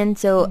feminine. Yeah.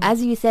 So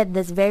as you said,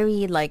 this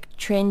very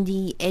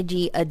trendy,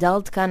 edgy,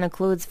 adult kind of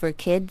clothes for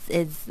kids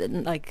is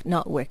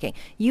not working.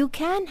 You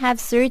can have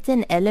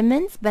certain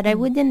elements, but I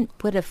wouldn't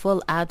put a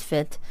full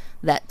outfit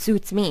that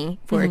suits me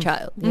for a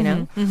child,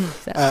 So,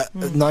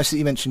 nice that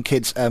you mentioned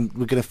kids.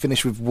 We're going to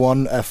finish with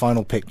one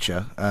final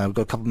picture. We've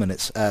got a couple of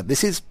minutes.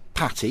 This is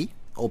Patty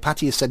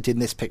has sent in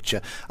this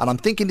picture, and I'm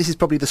thinking this is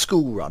probably the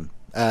school run.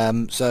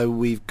 So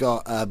we've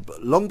got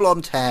long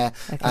blonde hair,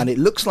 and it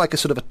looks like a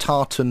sort of a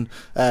tartan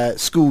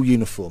school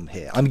uniform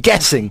here. I'm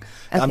guessing.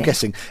 Okay. I'm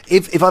guessing.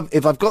 If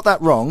I've got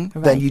that wrong,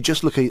 then you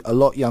just look a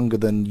lot younger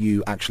than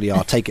you actually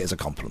are. Take it as a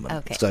compliment.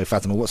 Okay. So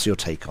Fatima, what's your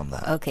take on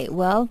that? Okay.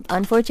 Well,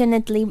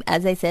 unfortunately,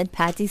 as I said,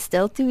 Patty's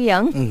still too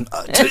young.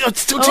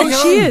 Still too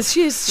young.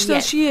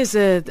 She is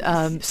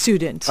a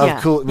student.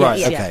 Of course. Right.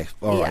 Yeah. Okay.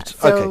 All right.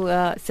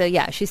 So,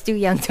 okay. she's too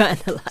young to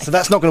analyze. So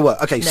that's not going to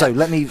work. Okay. No. So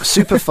let me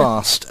super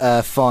fast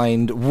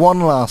find one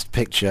last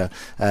picture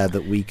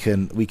that we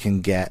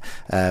can get.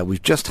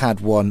 We've just had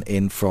one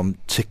in from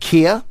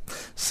Takia,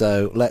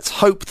 so let's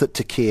hope that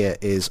Takia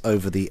is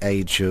over the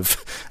age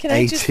of 18. Can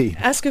I just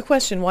ask a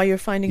question while you're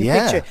finding a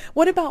picture?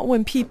 What about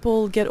when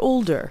people get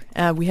older?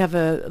 We have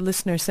a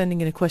listener sending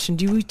in a question.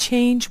 Do we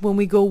change when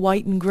we go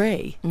white and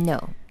gray?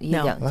 No, you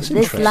don't. That's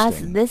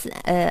interesting. This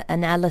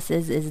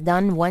analysis is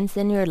done once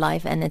in your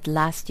life, and it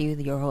lasts you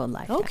your whole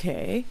life.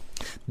 Okay.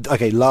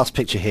 Okay, last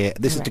picture here.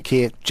 This is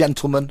Takia,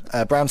 gentleman,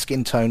 brown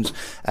skin tones,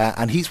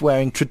 and he's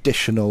wearing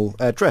traditional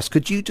dress.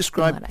 Could you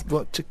describe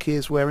what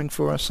Takia's wearing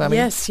for us, Sammy?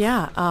 Yes,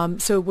 yeah.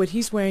 So what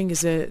he's wearing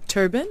is a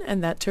turban,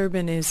 and that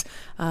turban is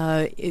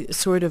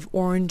sort of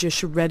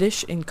orangish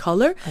reddish in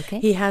color. Okay.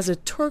 He has a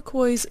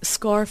turquoise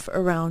scarf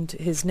around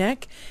his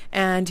neck,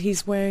 and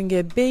he's wearing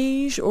a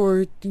beige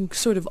or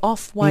sort of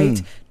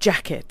off-white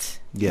jacket.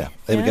 Yeah,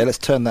 there we go. Let's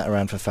turn that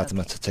around for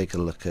Fatima to take a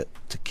look at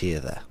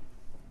Takia there.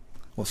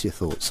 What's your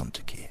thoughts on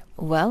Takia?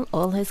 Well,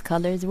 all his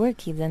colors work.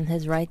 He's in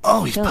his right.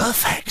 Oh, he's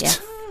perfect. Yeah.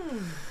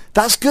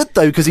 That's good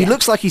though, because he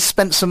looks like he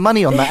spent some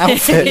money on that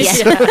outfit.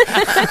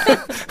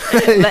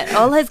 But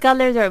all his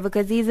colors are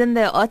because he's in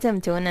the autumn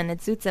tone and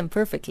it suits him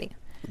perfectly.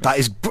 That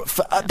is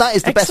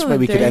the best way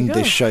we could end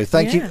this show.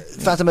 Thank you,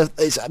 Fatima.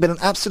 It's been an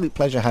absolute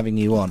pleasure having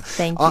you on.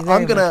 Thank you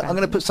very much. I'm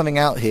gonna put something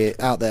out there,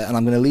 and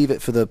I'm gonna leave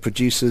it for the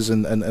producers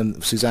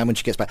and Suzanne when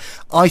she gets back.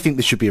 I think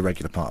this should be a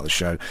regular part of the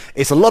show.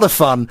 It's a lot of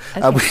fun.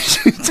 Okay.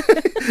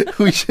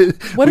 We should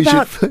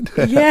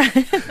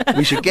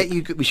get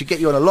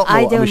you on a lot more.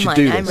 I don't and we should mind.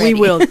 do I'm this. We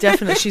will,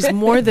 definitely. She's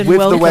more than with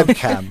welcome. the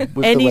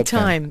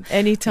webcam.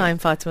 Anytime,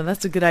 Fatima.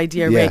 That's a good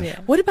idea, Yeah. Ray.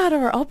 What about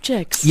our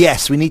objects?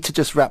 Yes, we need to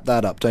just wrap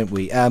that up, don't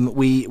we?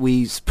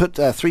 We put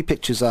 3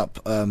 pictures up,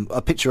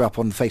 a picture up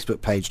on the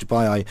Facebook page,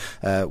 Dubai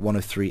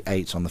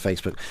 1038 on the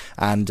Facebook,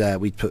 and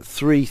we put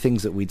 3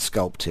 things that we'd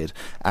sculpted,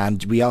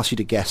 and we asked you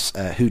to guess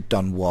who'd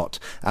done what.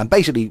 And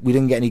basically, we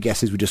didn't get any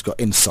guesses; we just got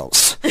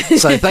insults.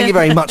 So thank you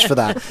very much for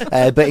that.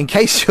 But in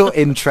case you're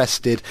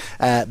interested,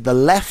 the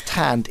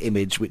left-hand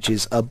image, which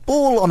is a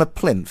ball on a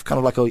plinth, kind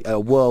of like a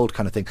world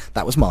kind of thing,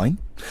 that was mine.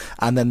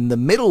 And then the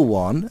middle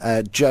one,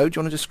 Joe, do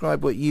you want to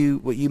describe what you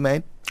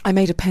made? I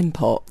made a pen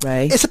pot,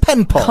 Ray. It's a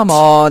pen pot. Come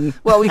on.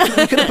 Well, we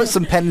could have put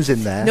some pens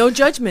in there. No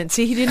judgment.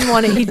 See, he didn't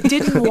want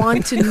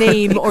to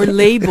name or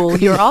label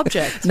your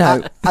object.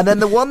 No. And then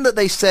the one that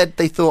they said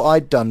they thought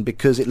I'd done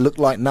because it looked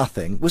like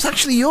nothing was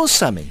actually yours,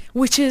 Sammy.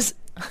 Which is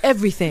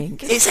everything.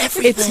 It's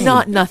everything. It's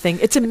not nothing.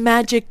 It's a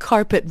magic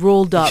carpet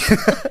rolled up.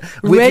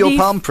 With your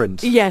palm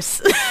print.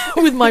 Yes,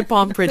 with my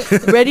palm print.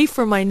 Ready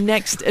for my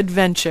next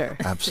adventure.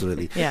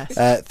 Absolutely. Yes.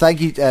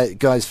 Thank you,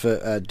 guys,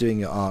 for doing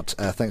your art.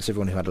 Thanks to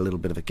everyone who had a little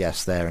bit of a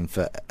guess there, and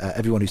for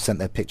everyone who sent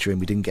their picture in.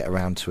 We didn't get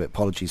around to it.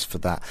 Apologies for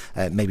that.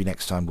 Maybe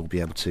next time we'll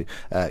be able to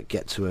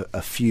get to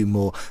a few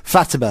more.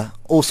 Fatima,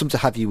 awesome to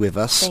have you with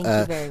us. Thank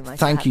you very much.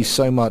 Thank you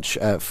so much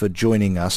for joining us.